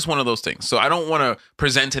it's just one of those things. So I don't want to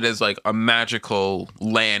present it as like a magical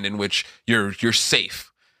land in which you're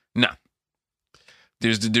safe. No.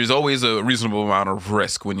 There's always a reasonable amount of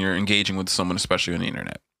risk when you're engaging with someone, especially on the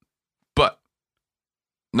internet. But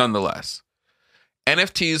nonetheless,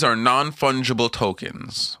 NFTs are non-fungible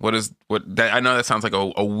tokens. What that? I know that sounds like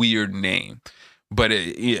a weird name, but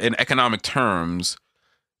in economic terms,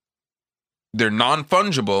 they're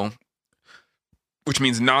non-fungible, which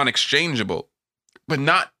means non-exchangeable, but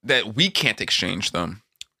not that we can't exchange them.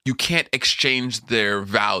 You can't exchange their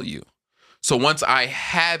value. So once I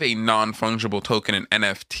have a non-fungible token, an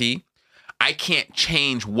NFT, I can't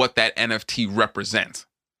change what that NFT represents.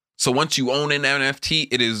 So once you own an NFT,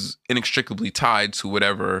 it is inextricably tied to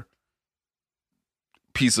whatever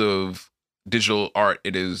piece of digital art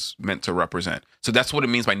it is meant to represent. So that's what it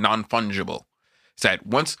means by non-fungible. It's that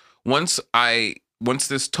once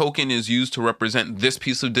this token is used to represent this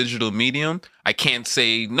piece of digital medium, I can't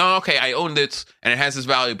say, no, okay, I own this and it has this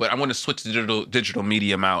value, but I want to switch the digital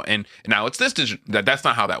medium out. And now it's this digital. That's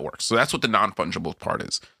not how that works. So that's what the non-fungible part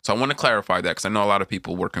is. So I want to clarify that because I know a lot of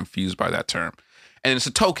people were confused by that term. And it's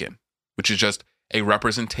a token, which is just a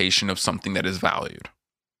representation of something that is valued.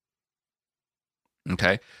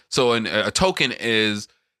 Okay? So a token is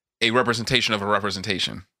a representation of a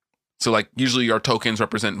representation. So like usually our tokens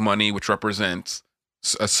represent money, which represents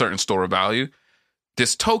a certain store of value.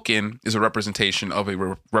 This token is a representation of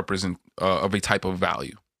a type of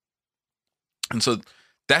value. And so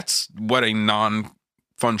that's what a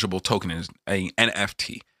non-fungible token is, a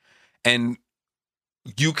NFT. And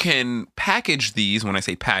you can package these. When I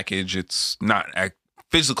say package, it's not a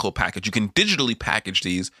physical package. You can digitally package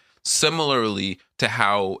these similarly to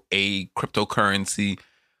how a cryptocurrency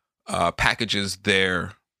packages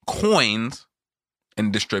their coins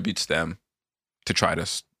and distributes them to try to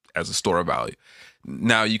as a store of value.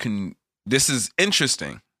 Now this is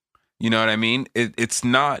interesting. You know what I mean? It's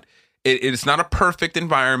not a perfect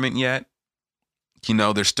environment yet. You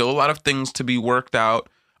know, there's still a lot of things to be worked out.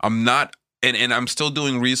 I'm still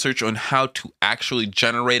doing research on how to actually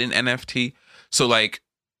generate an NFT. So like,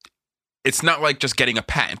 it's not like just getting a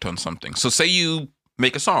patent on something. So say you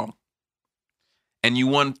make a song and you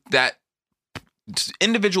want that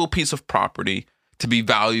individual piece of property to be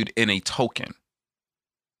valued in a token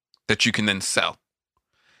that you can then sell.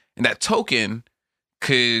 And that token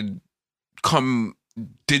could come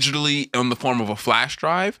digitally in the form of a flash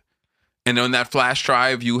drive. And on that flash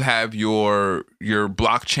drive, you have your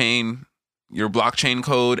blockchain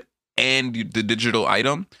code and the digital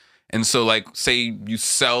item. And so like, say you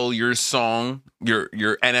sell your song, your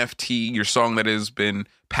NFT, your song that has been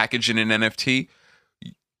packaged in an NFT,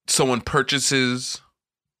 someone purchases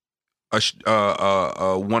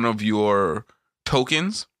one of your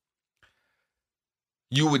tokens,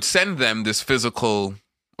 you would send them this physical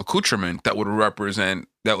accoutrement that would represent,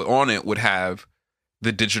 that on it would have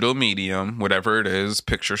the digital medium, whatever it is,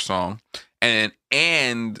 picture, song, and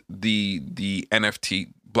the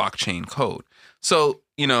NFT blockchain code. So,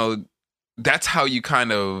 you know, that's how you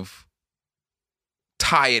kind of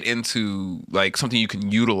tie it into like something you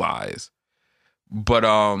can utilize. But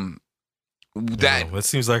that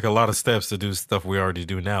seems like a lot of steps to do stuff we already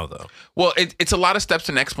do now, though. Well, it's a lot of steps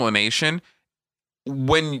and explanation.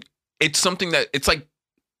 When it's something that it's like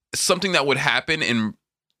something that would happen in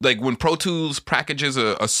like when Pro Tools packages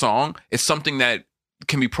a song, it's something that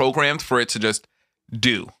can be programmed for it to just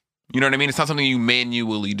do. You know what I mean? It's not something you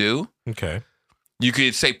manually do. Okay. You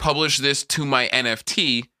could say, publish this to my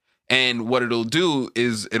NFT, and what it'll do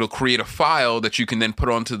is it'll create a file that you can then put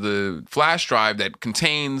onto the flash drive that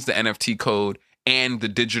contains the NFT code and the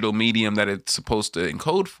digital medium that it's supposed to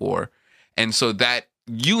encode for. And so that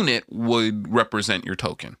unit would represent your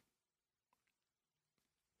token.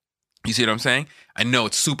 You see what I'm saying? I know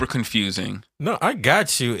it's super confusing. No, I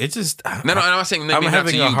got you. It's just I'm not saying maybe I'm not to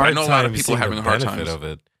having you, a but I hard know a time lot of people are having a hard benefit time of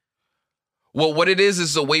it. Well, what it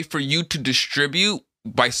is a way for you to distribute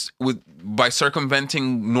by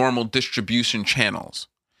circumventing normal distribution channels.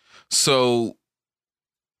 So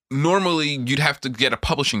normally you'd have to get a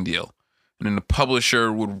publishing deal, and then the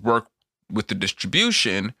publisher would work with the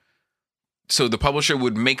distribution. So the publisher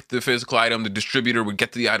would make the physical item, the distributor would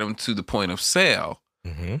get the item to the point of sale.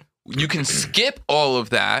 Mm-hmm. You can skip all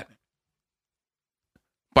of that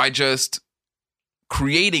by just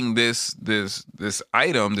creating this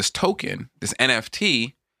item, this token, this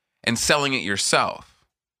NFT, and selling it yourself.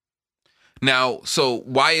 Now, so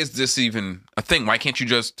why is this even a thing? Why can't you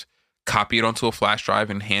just copy it onto a flash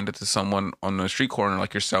drive and hand it to someone on the street corner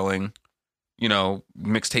like you're selling, you know,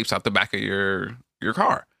 mixtapes out the back of your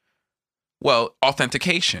car? Well,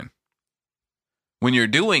 authentication. When you're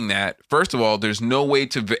doing that, first of all, there's no way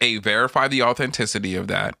to A, verify the authenticity of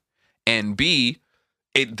that, and B,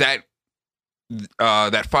 that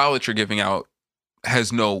file that you're giving out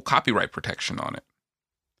has no copyright protection on it.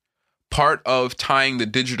 Part of tying the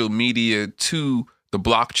digital media to the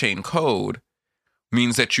blockchain code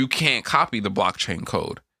means that you can't copy the blockchain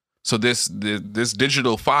code. So this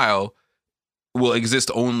digital file will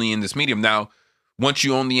exist only in this medium. Now, once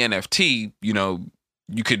you own the NFT,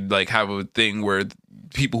 you could like have a thing where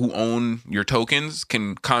people who own your tokens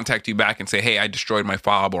can contact you back and say, hey, I destroyed my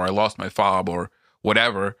fob, or I lost my fob, or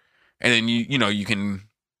whatever. And then you can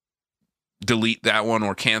delete that one,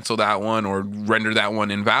 or cancel that one, or render that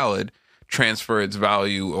one invalid, transfer its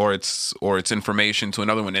value or its information to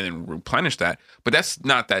another one, and then replenish that. But that's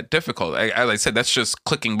not that difficult. As I said, that's just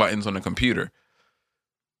clicking buttons on a computer.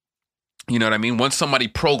 You know what I mean? Once somebody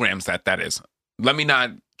programs that is. Let me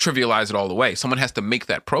not trivialize it all the way. Someone has to make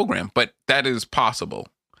that program, but that is possible.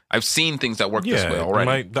 I've seen things that work this way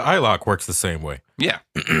already. The iLock works the same way. Yeah.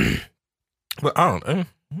 But I don't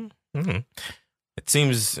know. It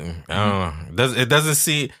seems, I don't know. It doesn't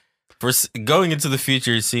see, for going into the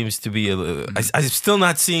future, it seems to be I'm still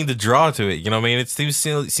not seeing the draw to it. You know what I mean? It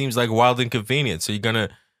seems like wild inconvenience. So you're going to,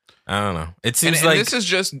 I don't know. It seems like this is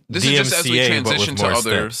just as we transition to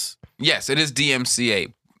other steps. Yes, it is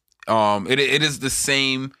DMCA. It is the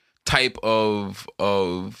same type of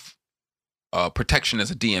protection as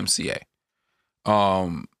a DMCA.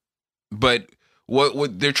 But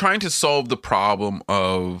what they're trying to solve the problem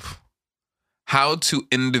of how to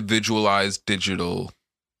individualize digital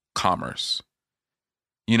commerce.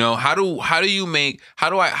 How do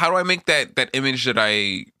I make that image that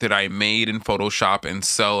I made in Photoshop and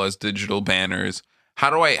sell as digital banners? How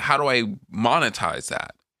do I monetize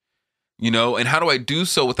that? And how do I do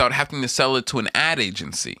so without having to sell it to an ad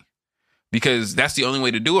agency? Because that's the only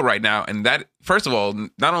way to do it right now. And that, first of all,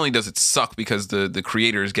 not only does it suck because the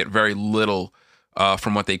creators get very little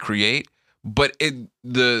from what they create, but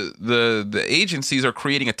the agencies are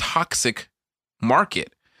creating a toxic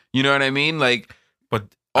market. You know what I mean? Like, but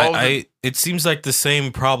it seems like the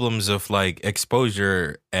same problems of like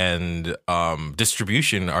exposure and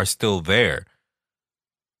distribution are still there.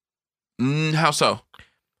 How so?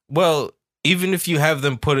 Well, even if you have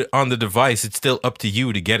them put it on the device, it's still up to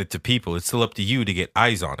you to get it to people. It's still up to you to get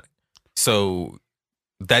eyes on it. So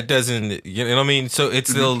that doesn't, you know what I mean? So it's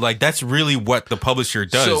still like, that's really what the publisher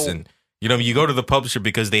does. And, you go to the publisher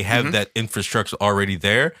because they have that infrastructure already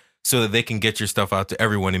there so that they can get your stuff out to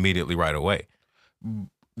everyone immediately right away.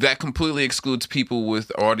 That completely excludes people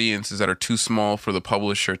with audiences that are too small for the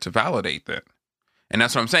publisher to validate that. And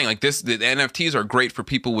that's what I'm saying. Like the NFTs are great for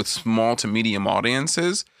people with small to medium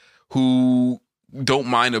audiences who don't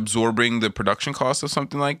mind absorbing the production costs of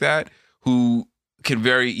something like that, who can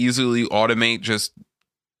very easily automate just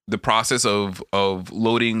the process of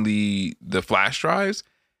loading the flash drives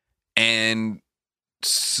and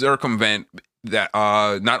circumvent that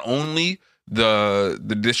not only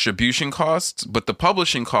the distribution costs, but the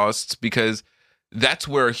publishing costs, because that's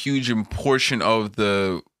where a huge portion of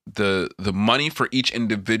the money for each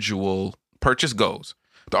individual purchase goes.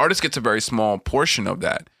 The artist gets a very small portion of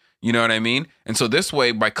that. You know what I mean? And so this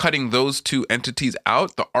way, by cutting those two entities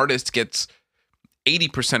out, the artist gets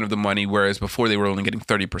 80% of the money, whereas before they were only getting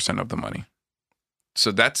 30% of the money.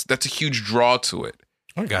 So that's a huge draw to it.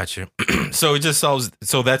 I got you. So it just solves.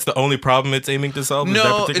 So that's the only problem it's aiming to solve?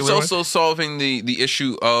 No, it's also solving the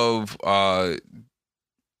issue of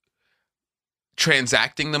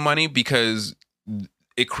transacting the money, because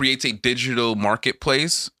it creates a digital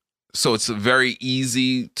marketplace. So it's very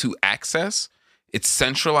easy to access. It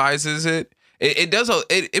centralizes it. It does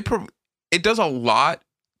a lot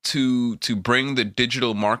to bring the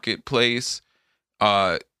digital marketplace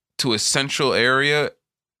to a central area,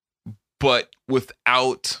 but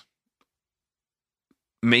without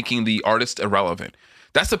making the artist irrelevant.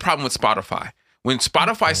 That's the problem with Spotify. When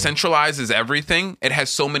Spotify centralizes everything, it has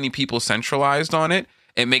so many people centralized on it,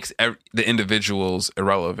 it makes the individuals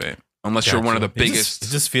irrelevant. Unless you're one of the biggest. It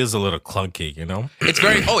just feels a little clunky, It's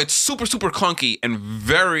very, it's super, super clunky and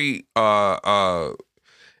very,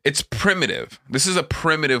 it's primitive. This is a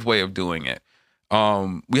primitive way of doing it.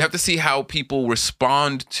 We have to see how people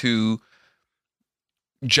respond to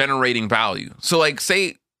generating value. So one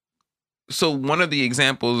of the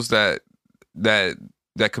examples that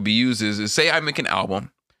could be used is say I make an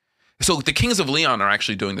album. So the Kings of Leon are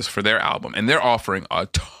actually doing this for their album, and they're offering a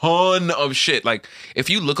ton of shit. Like, if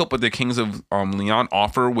you look up what the Kings of Leon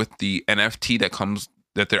offer with the NFT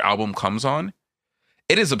that their album comes on,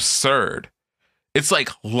 it is absurd. It's like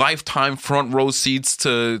lifetime front row seats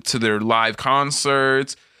to their live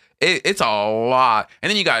concerts. It's a lot. And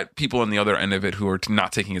then you got people on the other end of it who are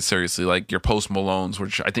not taking it seriously, like your Post Malones,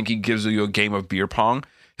 which I think he gives you a game of beer pong.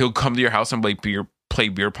 He'll come to your house and play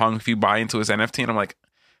beer pong if you buy into his NFT. And I'm like,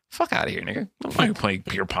 fuck out of here, nigga. I'm not playing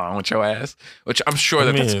beer pong with your ass. Which I'm sure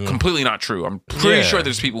that's completely not true. I'm pretty sure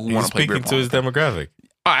there's people who want to play beer pong. Speaking to his demographic.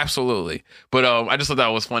 Oh, absolutely. But I just thought that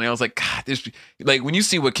was funny. I was like, God, there's like when you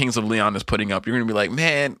see what Kings of Leon is putting up, you're gonna be like,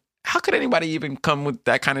 man, how could anybody even come with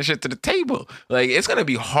that kind of shit to the table? Like, it's gonna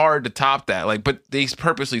be hard to top that. Like, but they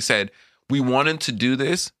purposely said we wanted to do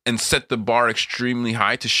this and set the bar extremely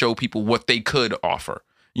high to show people what they could offer.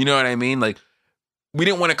 You know what I mean? Like, we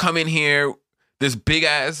didn't want to come in here, this big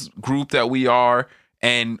ass group that we are,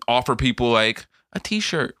 and offer people like a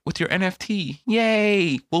t-shirt with your NFT.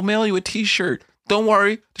 Yay! We'll mail you a t-shirt. Don't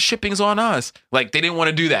worry, the shipping's on us. Like, they didn't want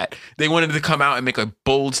to do that. They wanted to come out and make a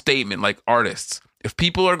bold statement like artists. If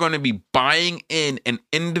people are going to be buying in and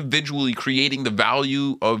individually creating the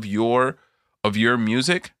value of your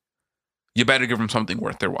music, you better give them something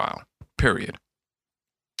worth their while. Period.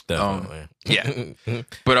 Definitely. Yeah.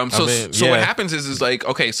 But so what happens is like,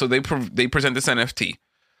 okay, so they present this NFT.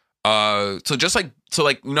 So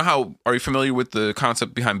you know how, are you familiar with the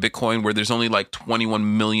concept behind Bitcoin where there's only like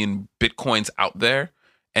 21 million Bitcoins out there,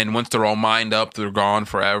 and once they're all mined up, they're gone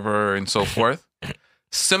forever and so forth?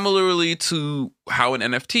 Similarly to how an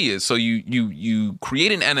NFT is. So you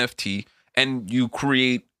create an NFT and you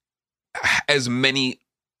create as many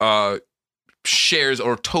shares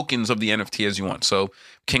or tokens of the NFT as you want. So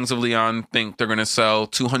Kings of Leon think they're going to sell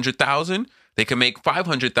 200,000. They can make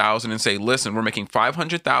 500,000 and say, listen, we're making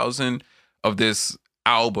 500,000 of this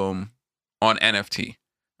album on NFT.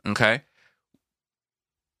 Okay.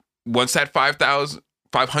 Once that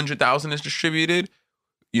 500,000 is distributed,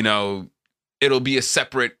 you know, it'll be a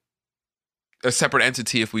separate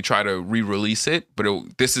entity if we try to re-release it, but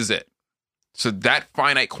this is it. So that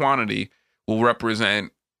finite quantity will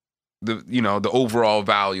represent the overall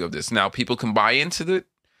value of this. Now people can buy into it.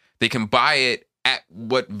 They can buy it at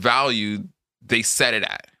what value they set it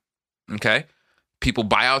at. Okay. People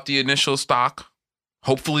buy out the initial stock.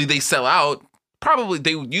 Hopefully they sell out. Probably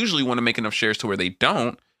they usually want to make enough shares to where they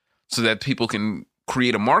don't, so that people can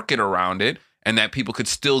create a market around it and that people could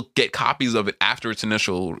still get copies of it after its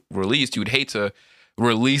initial release. You would hate to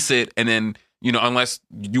release it and then, unless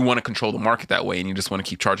you want to control the market that way and you just want to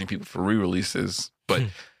keep charging people for re-releases. But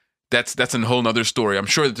that's a whole nother story. I'm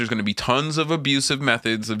sure that there's going to be tons of abusive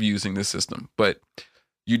methods of using this system, but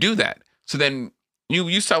you do that. So then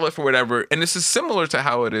you sell it for whatever. And this is similar to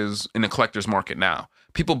how it is in the collector's market now.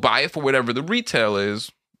 People buy it for whatever the retail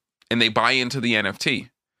is and they buy into the NFT.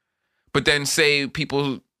 But then say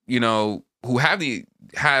people, who have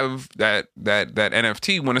that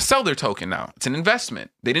NFT want to sell their token now. It's an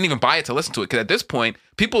investment. They didn't even buy it to listen to it, because at this point,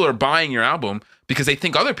 people are buying your album because they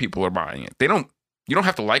think other people are buying it. You don't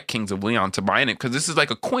have to like Kings of Leon to buy in it, because this is like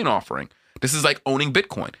a coin offering. This is like owning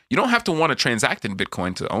Bitcoin. You don't have to want to transact in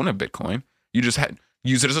Bitcoin to own a Bitcoin. You just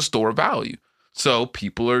use it as a store of value. So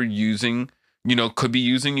people are could be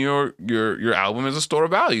using your album as a store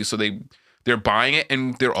of value. So they're buying it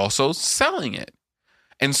and they're also selling it.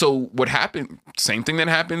 And so what happened, same thing that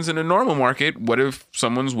happens in a normal market. What if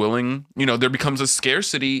someone's willing, there becomes a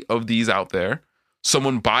scarcity of these out there.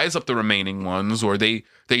 Someone buys up the remaining ones, or they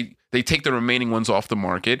take the remaining ones off the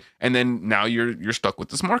market, and then now you're stuck with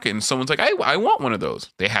this market. And someone's like, I want one of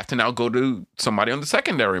those. They have to now go to somebody on the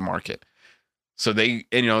secondary market. So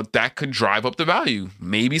that could drive up the value.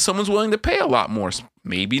 Maybe someone's willing to pay a lot more.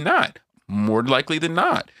 Maybe not. More likely than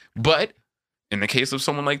not. But in the case of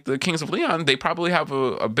someone like the Kings of Leon, they probably have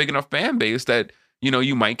a big enough fan base that,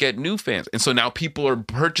 you might get new fans. And so now people are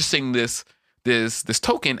purchasing this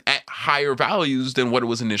token at higher values than what it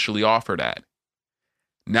was initially offered at.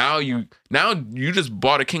 Now you just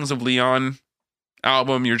bought a Kings of Leon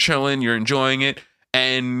album, you're chilling, you're enjoying it,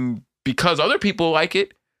 and because other people like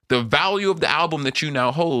it, the value of the album that you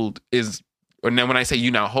now hold is, and then when I say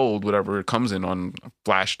you now hold, whatever it comes in on a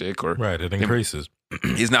flash stick or right, it increases,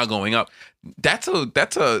 is now going up. That's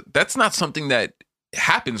not something that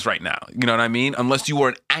happens right now. You know what I mean? Unless you are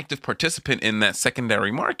an active participant in that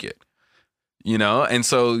secondary market. And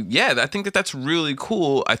so, yeah, I think that's really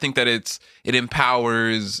cool. I think that it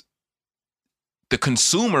empowers the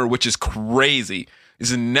consumer, which is crazy.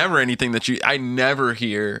 It's never anything I never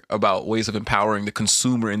hear about ways of empowering the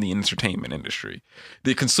consumer in the entertainment industry.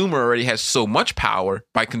 The consumer already has so much power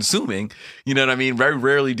by consuming, you know what I mean? Very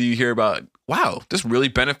rarely do you hear about, wow, this really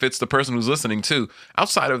benefits the person who's listening too.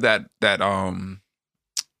 Outside of that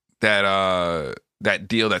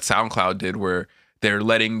deal that SoundCloud did where they're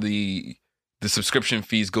letting the subscription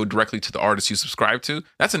fees go directly to the artists you subscribe to.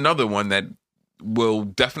 That's another one that will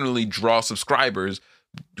definitely draw subscribers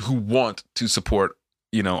who want to support,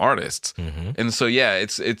 artists. Mm-hmm. And so, yeah,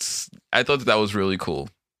 it's I thought that was really cool.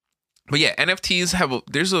 But yeah, NFTs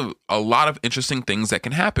there's a lot of interesting things that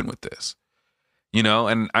can happen with this. You know,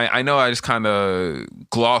 and I know I just kind of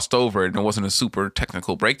glossed over it and it wasn't a super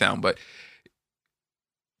technical breakdown, but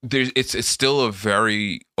it's still a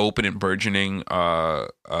very open and burgeoning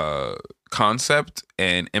concept,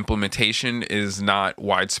 and implementation is not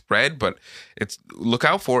widespread, but look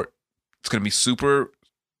out for it. It's going to be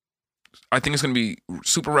I think it's going to be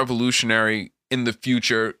super revolutionary in the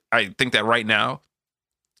future. I think that right now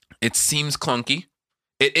it seems clunky.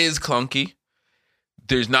 It is clunky.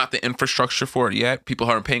 There's not the infrastructure for it yet. People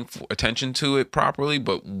aren't paying attention to it properly.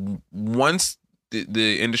 But once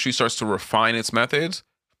the industry starts to refine its methods,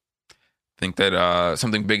 I think that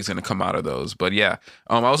something big is going to come out of those. But yeah,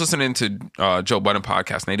 I was listening to Joe Budden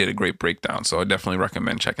podcast, and they did a great breakdown. So I definitely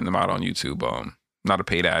recommend checking them out on YouTube. Not a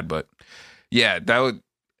paid ad, but yeah,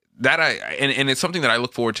 and it's something that I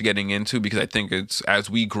look forward to getting into, because I think as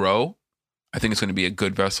we grow, I think it's going to be a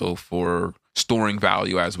good vessel for storing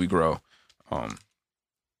value as we grow. But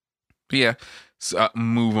yeah, so,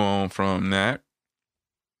 move on from that.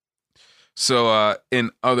 So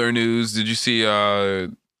in other news, did you see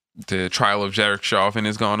the trial of Derek Chauvin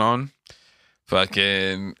is going on?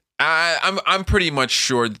 Fucking, I'm pretty much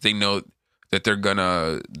sure that they know that they're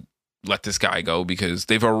gonna let this guy go, because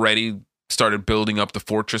they've already started building up the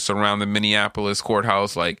fortress around the Minneapolis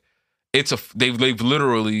courthouse. Like they've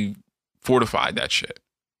literally fortified that shit.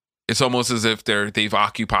 It's almost as if they've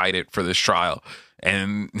occupied it for this trial,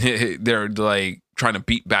 and they're like trying to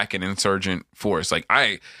beat back an insurgent force. Like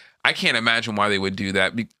I can't imagine why they would do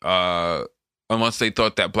that, unless they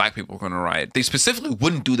thought that black people were going to riot. They specifically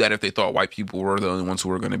wouldn't do that if they thought white people were the only ones who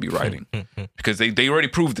were going to be rioting, because they already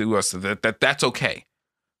proved to us that that's okay.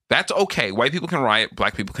 That's okay. White people can riot.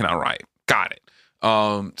 Black people cannot riot. Got it.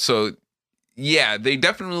 So yeah, they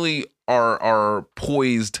definitely are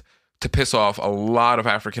poised to piss off a lot of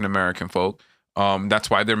African American folk. That's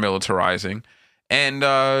why they're militarizing. And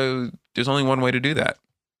there's only one way to do that.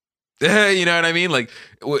 You know what I mean? Like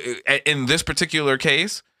in this particular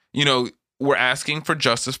case, you know, we're asking for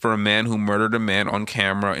justice for a man who murdered a man on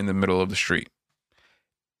camera in the middle of the street.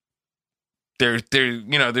 There's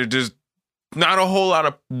not a whole lot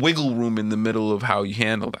of wiggle room in the middle of how you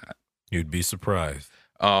handle that. You'd be surprised.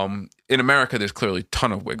 In America, there's clearly a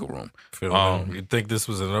ton of wiggle room. You'd think this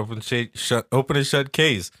was an open and shut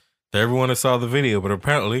case to everyone that saw the video, but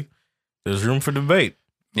apparently there's room for debate.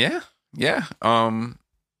 Yeah.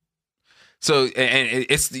 So, and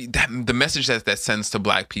it's the message that sends to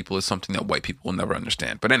black people is something that white people will never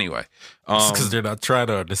understand. But anyway, because they're not trying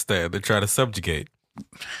to understand; they're trying to subjugate.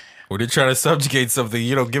 Or they're trying to subjugate something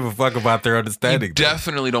you don't give a fuck about their understanding. You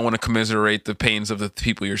definitely don't want to commiserate the pains of the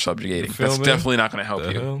people you're subjugating. That's definitely not going to help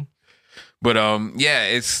you. Hell? But yeah,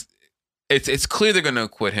 it's clear they're going to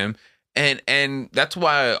acquit him, and that's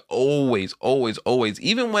why I always,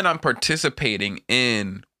 even when I'm participating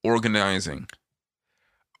in organizing,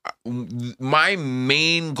 my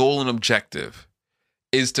main goal and objective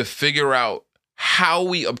is to figure out how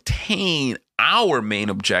we obtain our main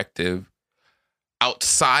objective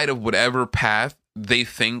outside of whatever path they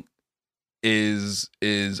think is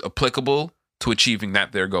applicable to achieving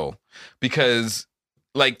their goal. Because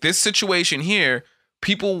like this situation here,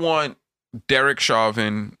 people want Derek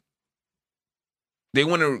Chauvin, they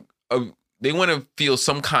want to feel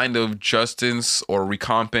some kind of justice or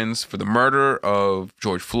recompense for the murder of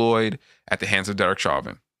George Floyd at the hands of Derek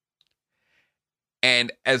Chauvin.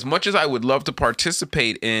 And as much as I would love to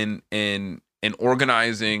participate in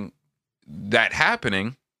organizing that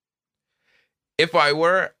happening, if I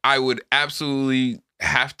were, I would absolutely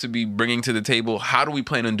have to be bringing to the table, how do we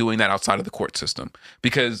plan on doing that outside of the court system?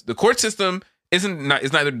 Because the court system is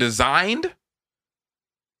neither designed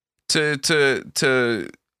to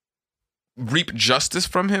reap justice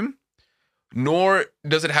from him, nor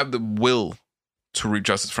does it have the will to reap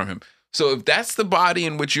justice from him. So if that's the body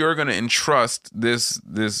in which you're going to entrust this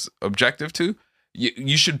objective to,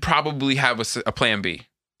 you should probably have a plan B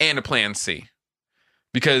and a plan C,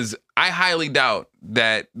 because I highly doubt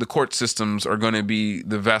that the court systems are going to be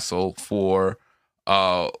the vessel for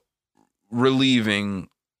relieving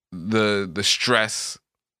the stress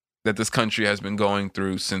that this country has been going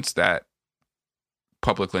through since that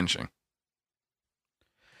public lynching.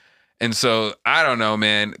 And so I don't know,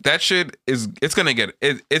 man. That shit it's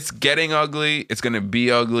getting ugly. It's gonna be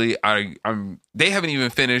ugly. They haven't even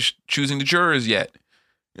finished choosing the jurors yet,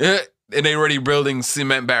 and they already building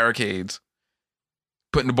cement barricades,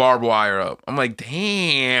 putting the barbed wire up. I'm like,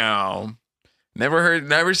 damn.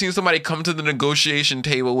 Never seen somebody come to the negotiation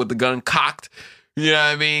table with the gun cocked. You know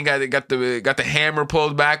what I mean? Got the hammer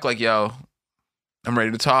pulled back. Like, yo, I'm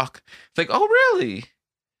ready to talk. It's like, oh really?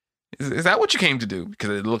 Is that what you came to do? Because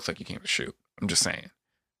it looks like you came to shoot. I'm just saying.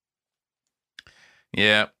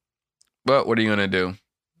 Yeah. But what are you gonna do?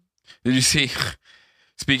 Did you see?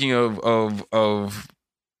 Speaking of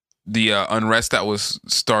the unrest that was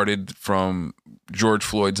started from George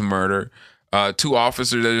Floyd's murder, 2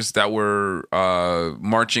 officers that were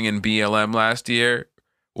marching in BLM last year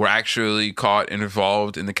were actually caught and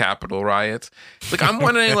involved in the Capitol riots. Like, I'm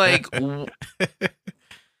wondering, like,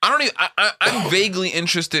 I'm vaguely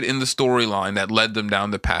interested in the storyline that led them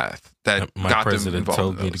down the path that My got them president involved.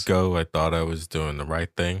 told in me those. to go. I thought I was doing the right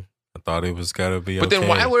thing. I thought it was gotta be. But then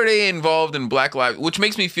why were they involved in Black Lives? Which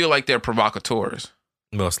makes me feel like they're provocateurs.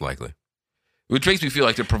 Most likely. Which makes me feel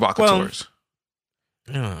like they're provocateurs.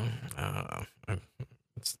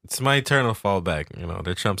 It's my eternal fallback.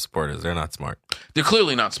 They're Trump supporters. They're not smart. They're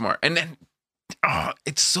clearly not smart. And then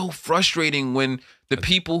it's so frustrating when the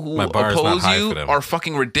people who My bar is not oppose high you for them. are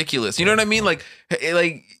fucking ridiculous. You know what I mean? Like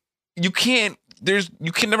you can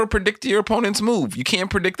never predict your opponent's move. You can't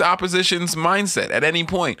predict the opposition's mindset at any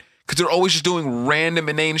point because they're always just doing random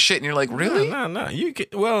inane shit. And you're like, really? No.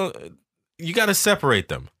 You got to separate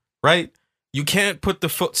them, right? You can't put the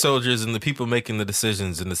foot soldiers and the people making the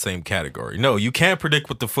decisions in the same category. No, you can't predict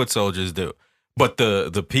what the foot soldiers do. But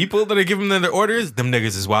the people that are giving them their orders, them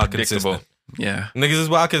niggas is wild Predictable. consistent. Yeah. Niggas is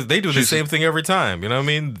wild because they do the same thing every time. You know what I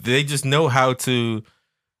mean? They just know how to.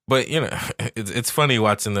 But it's funny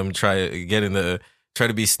watching them try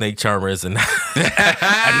to be snake charmers and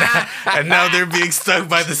and now they're being stung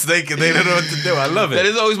by the snake and they don't know what to do. I love it. That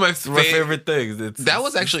is always my favorite thing. That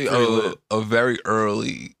was actually a very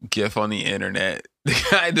early GIF on the internet. The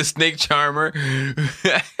guy, the snake charmer,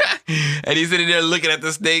 and he's sitting there looking at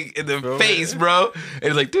the snake in the face, bro. And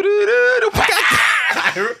he's like,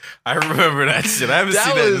 I remember that shit. I haven't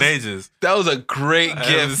seen that in ages. That was a great I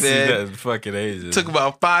GIF, haven't seen man. that in fucking ages. Took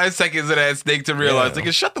about 5 seconds of that snake to realize,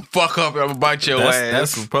 like, shut the fuck up, I'm gonna bite your ass.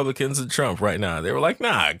 That's Republicans and Trump right now. They were like,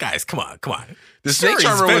 nah, guys, come on. The snake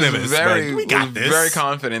charmer was very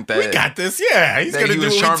confident that we got this. Yeah, he's gonna do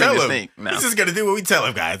what we tell him. He's just gonna do what we tell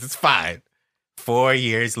him, guys. It's fine. 4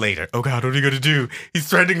 years later, oh God, what are you gonna do? He's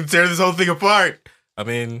threatening to tear this whole thing apart. I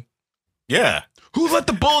mean, yeah. Who let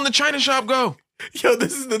the bull in the China shop go? Yo,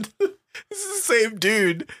 this is the same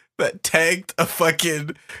dude that tagged a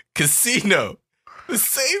fucking casino. The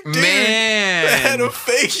same dude that had a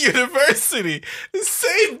fake university. The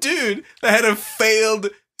same dude that had a failed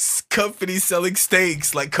company selling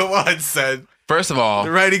steaks. Like, come on, son. First of all,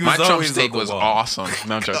 the writing was my Trump always steak was awesome.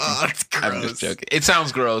 No, I'm joking. I'm just joking. It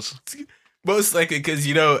sounds gross. Most likely because,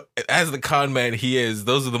 as the con man he is,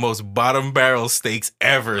 those are the most bottom barrel steaks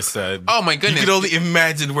ever, son. Oh my goodness. You can only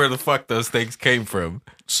imagine where the fuck those steaks came from.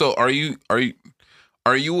 So are you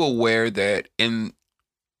aware that in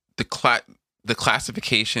the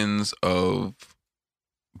classifications of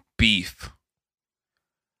beef,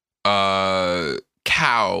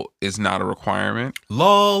 cow is not a requirement?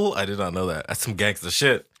 Lol, I did not know that. That's some gangster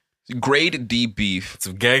shit. Grade D beef.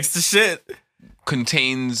 Some gangster shit.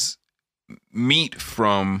 Contains meat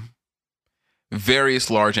from various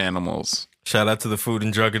large animals. Shout out to the Food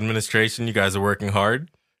and Drug Administration. You guys are working hard.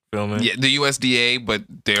 Filming. Yeah, the USDA, but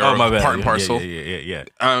they're part and parcel. Yeah.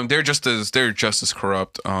 They're just as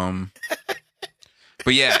corrupt.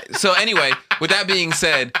 But yeah. So anyway, with that being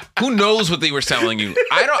said, who knows what they were selling you?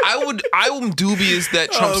 I'm dubious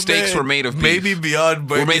that Trump steaks were made of beef. Maybe Beyond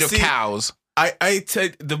Meat. Were made of cows.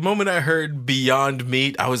 The moment I heard Beyond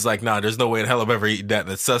Meat, I was like, nah, there's no way in hell I'm ever eating that.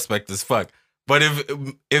 That's suspect as fuck. But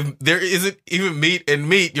if there isn't even meat in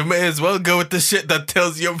meat, you may as well go with the shit that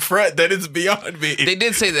tells you up front that it's Beyond Meat. They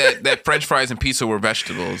did say that French fries and pizza were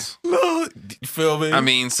vegetables. No, you feel me? I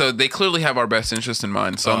mean, so they clearly have our best interest in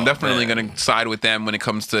mind. So I'm definitely going to side with them when it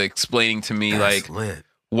comes to explaining to me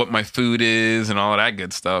what my food is and all of that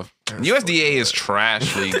good stuff. USDA is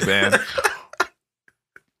trash league, man.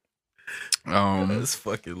 That's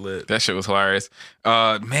fucking lit. That shit was hilarious.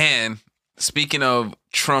 Man, speaking of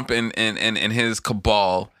Trump and his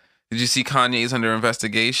cabal, did you see Kanye's under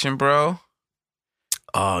investigation, bro?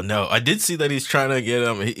 Oh no, I did see that he's trying to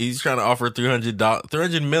get he's trying to offer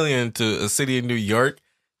 $300 million to a city in New York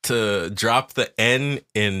to drop the N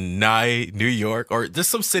in Nye, New York, or just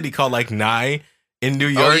some city called like Nye in New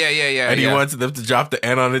York. Oh yeah. And he wants them to drop the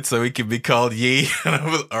N on it so he can be called Ye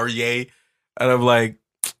or Ye. And I'm like,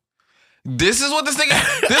 this is what this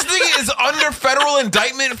nigga is under federal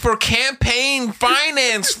indictment for campaign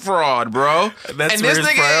finance fraud, bro. And this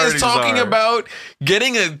nigga is talking about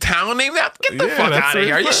getting a town named after. Get the fuck out of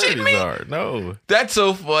here. Are you shitting me? No. That's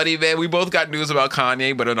so funny, man. We both got news about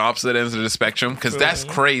Kanye, but on opposite ends of the spectrum, because that's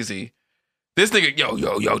crazy. This nigga,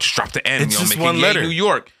 yo, just drop the N. It's just make one it letter. New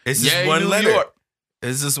York. It's just one letter.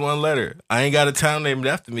 It's just one letter. I ain't got a town named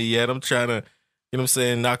after me yet. I'm trying to, you know what I'm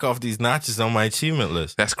saying, knock off these notches on my achievement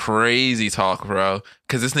list. That's crazy talk, bro.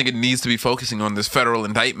 Because this nigga needs to be focusing on this federal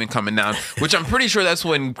indictment coming down, which I'm pretty sure that's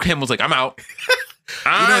when Kim was like, I'm out.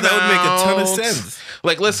 That would make a ton of sense.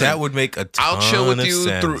 Like, listen, that would make a ton I'll chill with you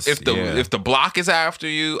sense. through if the block is after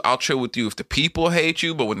you. I'll chill with you if the people hate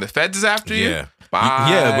you. But when the feds is after you, bye.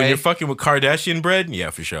 Yeah, when you're fucking with Kardashian bread, yeah,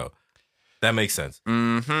 for sure. That makes sense.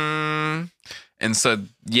 Mm-hmm. And so,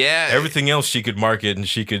 yeah, everything else she could market and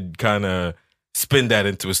she could kind of spin that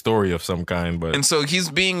into a story of some kind. But and so he's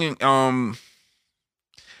being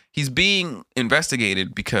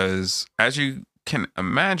investigated because, as you can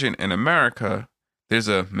imagine, in America, there's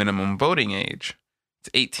a minimum voting age. It's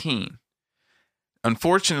 18.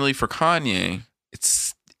 Unfortunately for Kanye,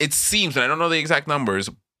 it seems, and I don't know the exact numbers,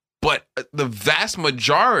 but the vast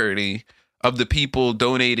majority of the people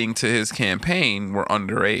donating to his campaign were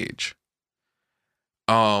underage.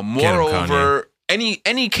 Moreover,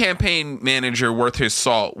 any campaign manager worth his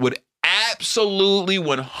salt would absolutely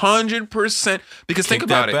 100%, because think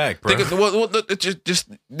about it. Back, bro.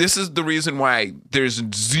 This is the reason why there's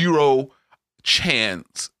zero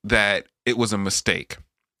chance that it was a mistake.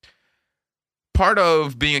 Part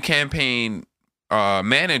of being a campaign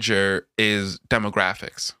manager is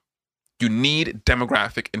demographics. You need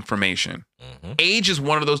demographic information. Mm-hmm. Age is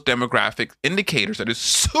one of those demographic indicators that is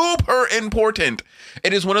super important.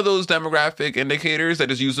 It is one of those demographic indicators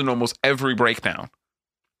that is used in almost every breakdown.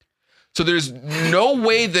 So there's no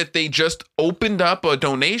way that they just opened up a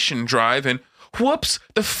donation drive and whoops,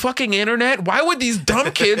 the fucking internet. Why would these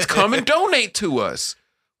dumb kids come and donate to us?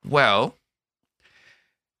 Well,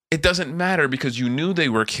 it doesn't matter because you knew they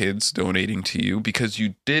were kids donating to you because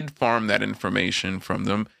you did farm that information from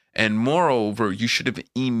them. And moreover, you should have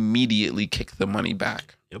immediately kicked the money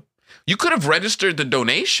back. Yep. You could have registered the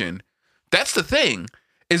donation. That's the thing.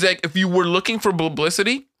 Is that if you were looking for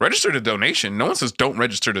publicity, register the donation. No one says don't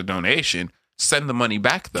register the donation. Send the money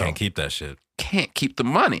back, though. Can't keep that shit. Can't keep the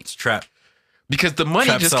money. It's trap. Because the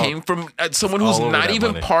money just came from someone who's not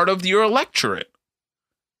even part of your electorate.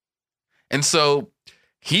 And so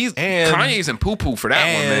Kanye's in poo-poo for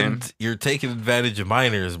that one, man. And you're taking advantage of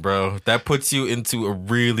minors, bro. That puts you into a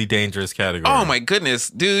really dangerous category. Oh, my goodness,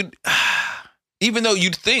 dude. Even though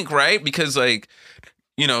you'd think, right? Because, like,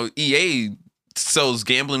 you know, EA sells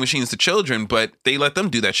gambling machines to children, but they let them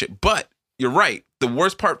do that shit. But you're right. The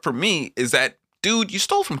worst part for me is that, dude, you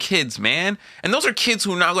stole from kids, man. And those are kids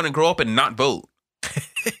who are now going to grow up and not vote.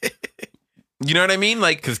 You know what I mean?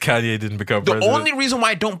 Like, because Kanye didn't become president. The only reason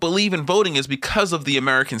why I don't believe in voting is because of the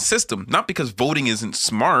American system. Not because voting isn't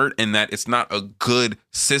smart and that it's not a good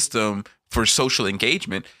system for social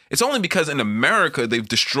engagement. It's only because in America, they've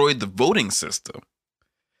destroyed the voting system.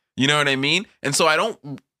 You know what I mean? And so I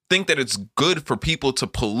don't think that it's good for people to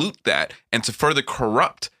pollute that and to further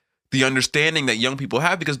corrupt the understanding that young people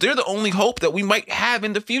have, because they're the only hope that we might have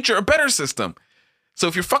in the future, a better system. So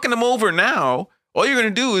if you're fucking them over now, all you're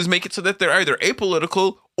going to do is make it so that they're either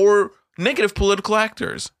apolitical or negative political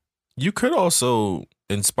actors. You could also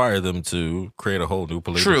inspire them to create a whole new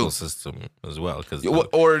political system as well,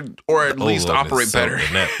 or at least operate better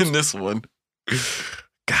in this one.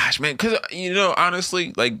 Gosh, man, because, you know,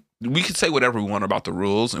 honestly, like, we could say whatever we want about the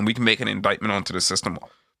rules and we can make an indictment onto the system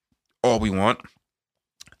all we want.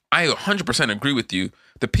 I 100% agree with you.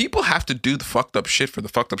 The people have to do the fucked up shit for the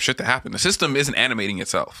fucked up shit to happen. The system isn't animating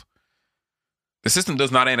itself. The system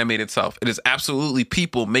does not animate itself. It is absolutely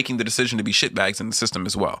people making the decision to be shitbags in the system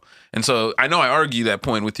as well. And so I know I argue that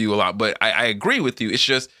point with you a lot, but I agree with you. It's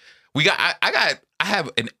just I have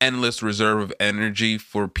an endless reserve of energy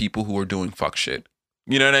for people who are doing fuck shit.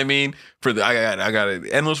 You know what I mean? I got an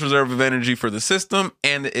endless reserve of energy for the system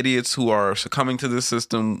and the idiots who are succumbing to the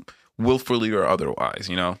system willfully or otherwise.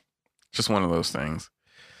 You know, just one of those things.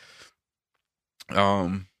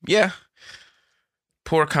 Yeah.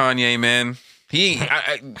 Poor Kanye, man.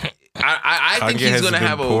 I think he's going to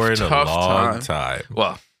have a tough time.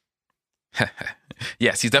 Well,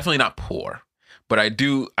 yes, he's definitely not poor, but I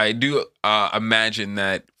do imagine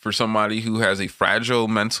that for somebody who has a fragile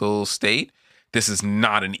mental state, this is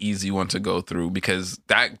not an easy one to go through, because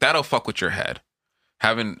that'll fuck with your head.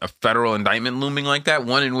 Having a federal indictment looming like that,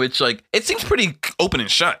 one in which, like, it seems pretty open and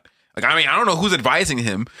shut. Like, I mean, I don't know who's advising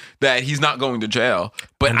him that he's not going to jail,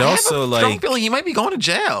 but I also have a strong feeling he might be going to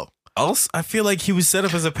jail. Also, I feel like he was set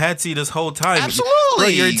up as a patsy this whole time. Absolutely. Bro,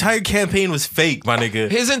 your entire campaign was fake, my nigga.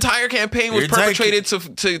 His entire campaign was perpetrated to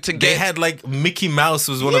get... They had, like, Mickey Mouse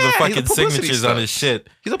was one of the fucking signatures on his shit.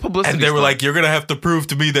 He's a publicity And they were like, you're going to have to prove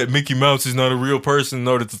to me that Mickey Mouse is not a real person in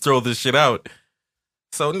order to throw this shit out.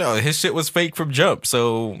 So no, his shit was fake from jump.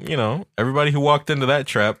 So, you know, everybody who walked into that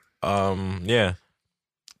trap, yeah.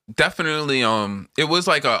 Definitely, it was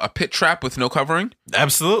like a pit trap with no covering.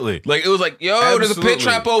 Absolutely. Like, it was like, yo, there's a pit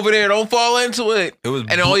trap over there. Don't fall into it. It was,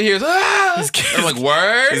 and all you hear is, ah! I'm like,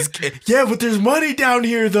 word? Yeah, but there's money down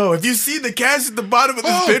here, though. If you see the cash at the bottom of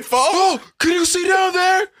this pitfall. Oh, can you see down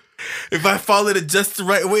there? If I fall in it just the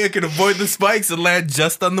right way, I can avoid the spikes and land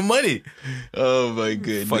just on the money. Oh, my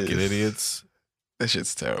goodness. Fucking idiots. That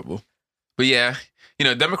shit's terrible. But yeah, you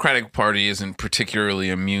know, Democratic Party isn't particularly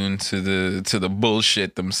immune to the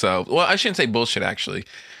bullshit themselves. Well, I shouldn't say bullshit, actually.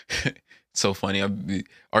 It's so funny.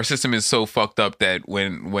 Our system is so fucked up that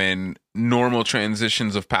when normal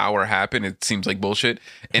transitions of power happen, it seems like bullshit.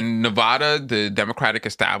 In Nevada, the Democratic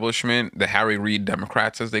establishment, the Harry Reid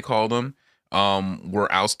Democrats, as they call them,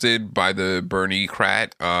 were ousted by the Bernie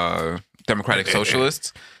Democratic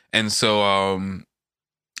Socialists. And so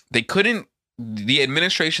they couldn't, the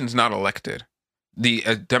administration's not elected. The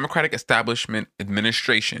Democratic establishment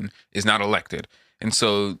administration is not elected. And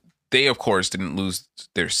so they, of course, didn't lose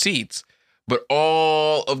their seats. But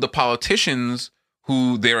all of the politicians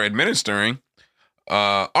who they're administering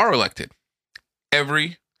are elected.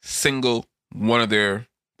 Every single one of their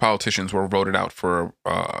politicians were voted out for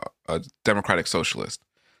a Democratic Socialist.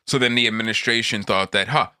 So then the administration thought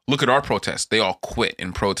that, look at our protest. They all quit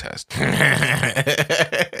in protest.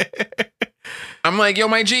 I'm like, yo,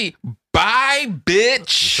 my G, bye,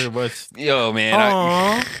 bitch. Pretty much. Yo,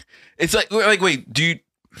 man. It's like, wait, do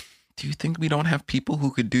you think we don't have people who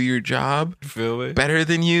could do your job better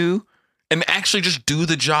than you and actually just do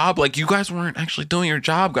the job? Like, you guys weren't actually doing your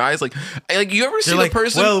job, guys. Like you ever see the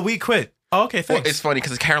person? Well, we quit. Oh, okay, thanks. Well, it's funny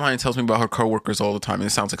because Caroline tells me about her coworkers all the time, and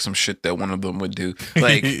it sounds like some shit that one of them would do.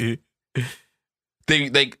 Like,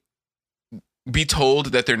 they be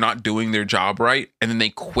told that they're not doing their job right, and then they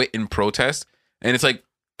quit in protest. And it's like,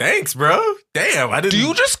 thanks, bro. Damn, I didn't. Do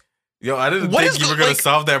you just? Yo, I didn't think you were gonna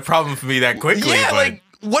solve that problem for me that quickly. Yeah, but like,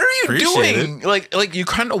 what are you doing? It. Like you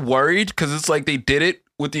kind of worried because it's like they did it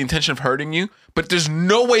with the intention of hurting you, but there's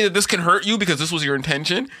no way that this can hurt you because this was your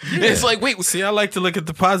intention. Yeah. It's like, wait. See, I like to look at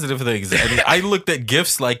the positive things. I mean, I looked at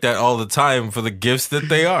gifts like that all the time for the gifts that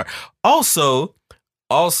they are. Also,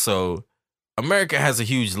 America has a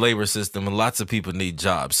huge labor system and lots of people need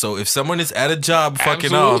jobs. So if someone is at a job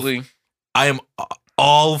fucking off, I am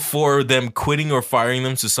all for them quitting or firing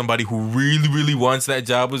them to somebody who really, really wants that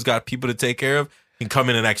job, who's got people to take care of, and come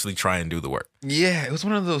in and actually try and do the work. Yeah, it was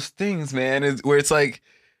one of those things, man, where it's like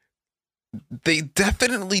they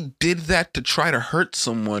definitely did that to try to hurt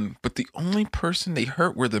someone, but the only person they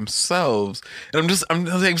hurt were themselves. And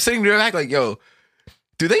I'm sitting there back like, yo,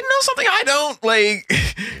 do they know something I don't? Like,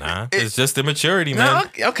 nah, it's just immaturity, man.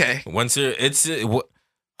 No, okay.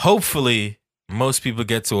 Hopefully most people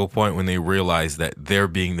get to a point when they realize that they're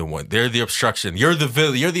being the one. They're the obstruction. You're the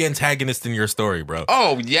villain. You're the antagonist in your story, bro.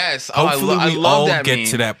 Oh, yes. Hopefully I we love all that get meme.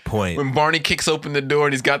 to that point. When Barney kicks open the door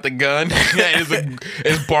and he's got the gun.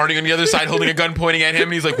 Is Barney on the other side holding a gun pointing at him?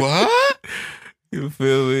 And he's like, what? You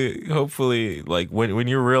feel me? Hopefully, like when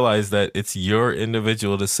you realize that it's your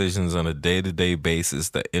individual decisions on a day-to-day basis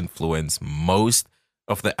that influence most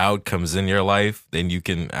of the outcomes in your life, then you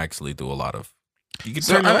can actually do a lot of.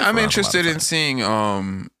 So I'm interested in seeing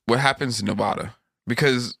what happens in Nevada,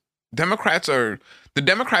 because the Democrats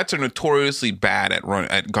are notoriously bad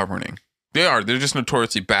at governing. They're just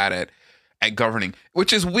notoriously bad at governing,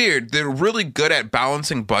 which is weird. They're really good at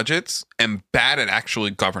balancing budgets and bad at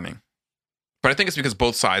actually governing. But I think it's because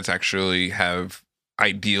both sides actually have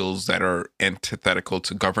ideals that are antithetical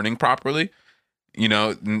to governing properly, you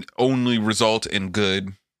know, only result in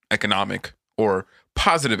good economic or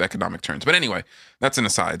positive economic turns. But anyway, that's an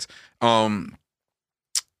asides. I'm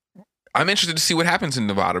interested to see what happens in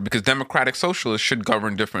Nevada, because Democratic Socialists should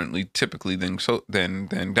govern differently typically than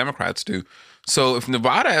Democrats do. So if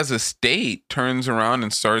Nevada as a state turns around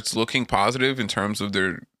and starts looking positive in terms of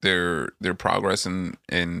their progress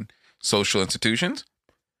in social institutions,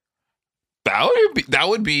 that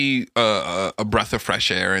would be a breath of fresh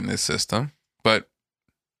air in this system. But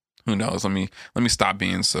who knows? Let me stop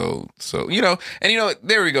being so you know. And you know,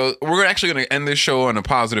 there we go. We're actually going to end this show on a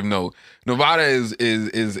positive note. Nevada is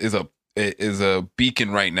a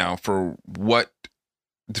beacon right now for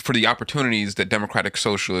the opportunities that Democratic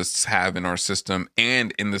Socialists have in our system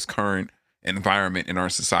and in this current environment in our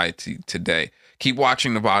society today. Keep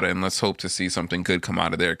watching Nevada, and let's hope to see something good come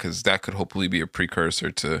out of there, because that could hopefully be a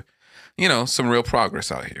precursor to, you know, some real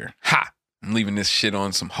progress out here. Ha! I'm leaving this shit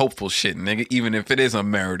on some hopeful shit, nigga, even if it is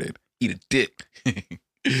unmerited. Eat a dick.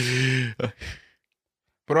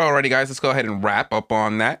 But alrighty, guys, let's go ahead and wrap up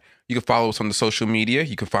on that. You can follow us on the social media.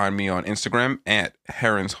 You can find me on Instagram at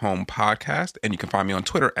Heron's Home Podcast. And you can find me on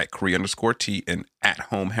Twitter at Korea_T and at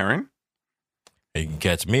Home Heron. And you can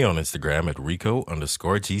catch me on Instagram at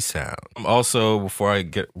Rico_G Sound. Also, before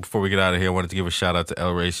we get out of here, I wanted to give a shout out to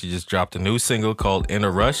El Ray. She just dropped a new single called In a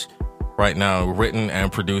Rush. Right now, written and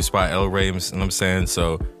produced by El Ray, you know what I'm saying?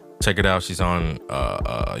 So check it out. She's on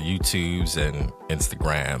YouTube's and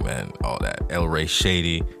Instagram and all that. El Ray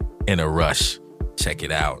Shady, In a Rush. Check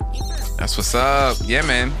it out. That's what's up. Yeah,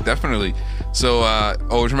 man, definitely. So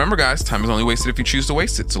always remember, guys, time is only wasted if you choose to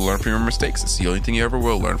waste it. So learn from your mistakes. It's the only thing you ever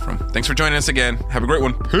will learn from. Thanks for joining us again. Have a great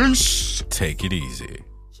one. Peace. Take it easy.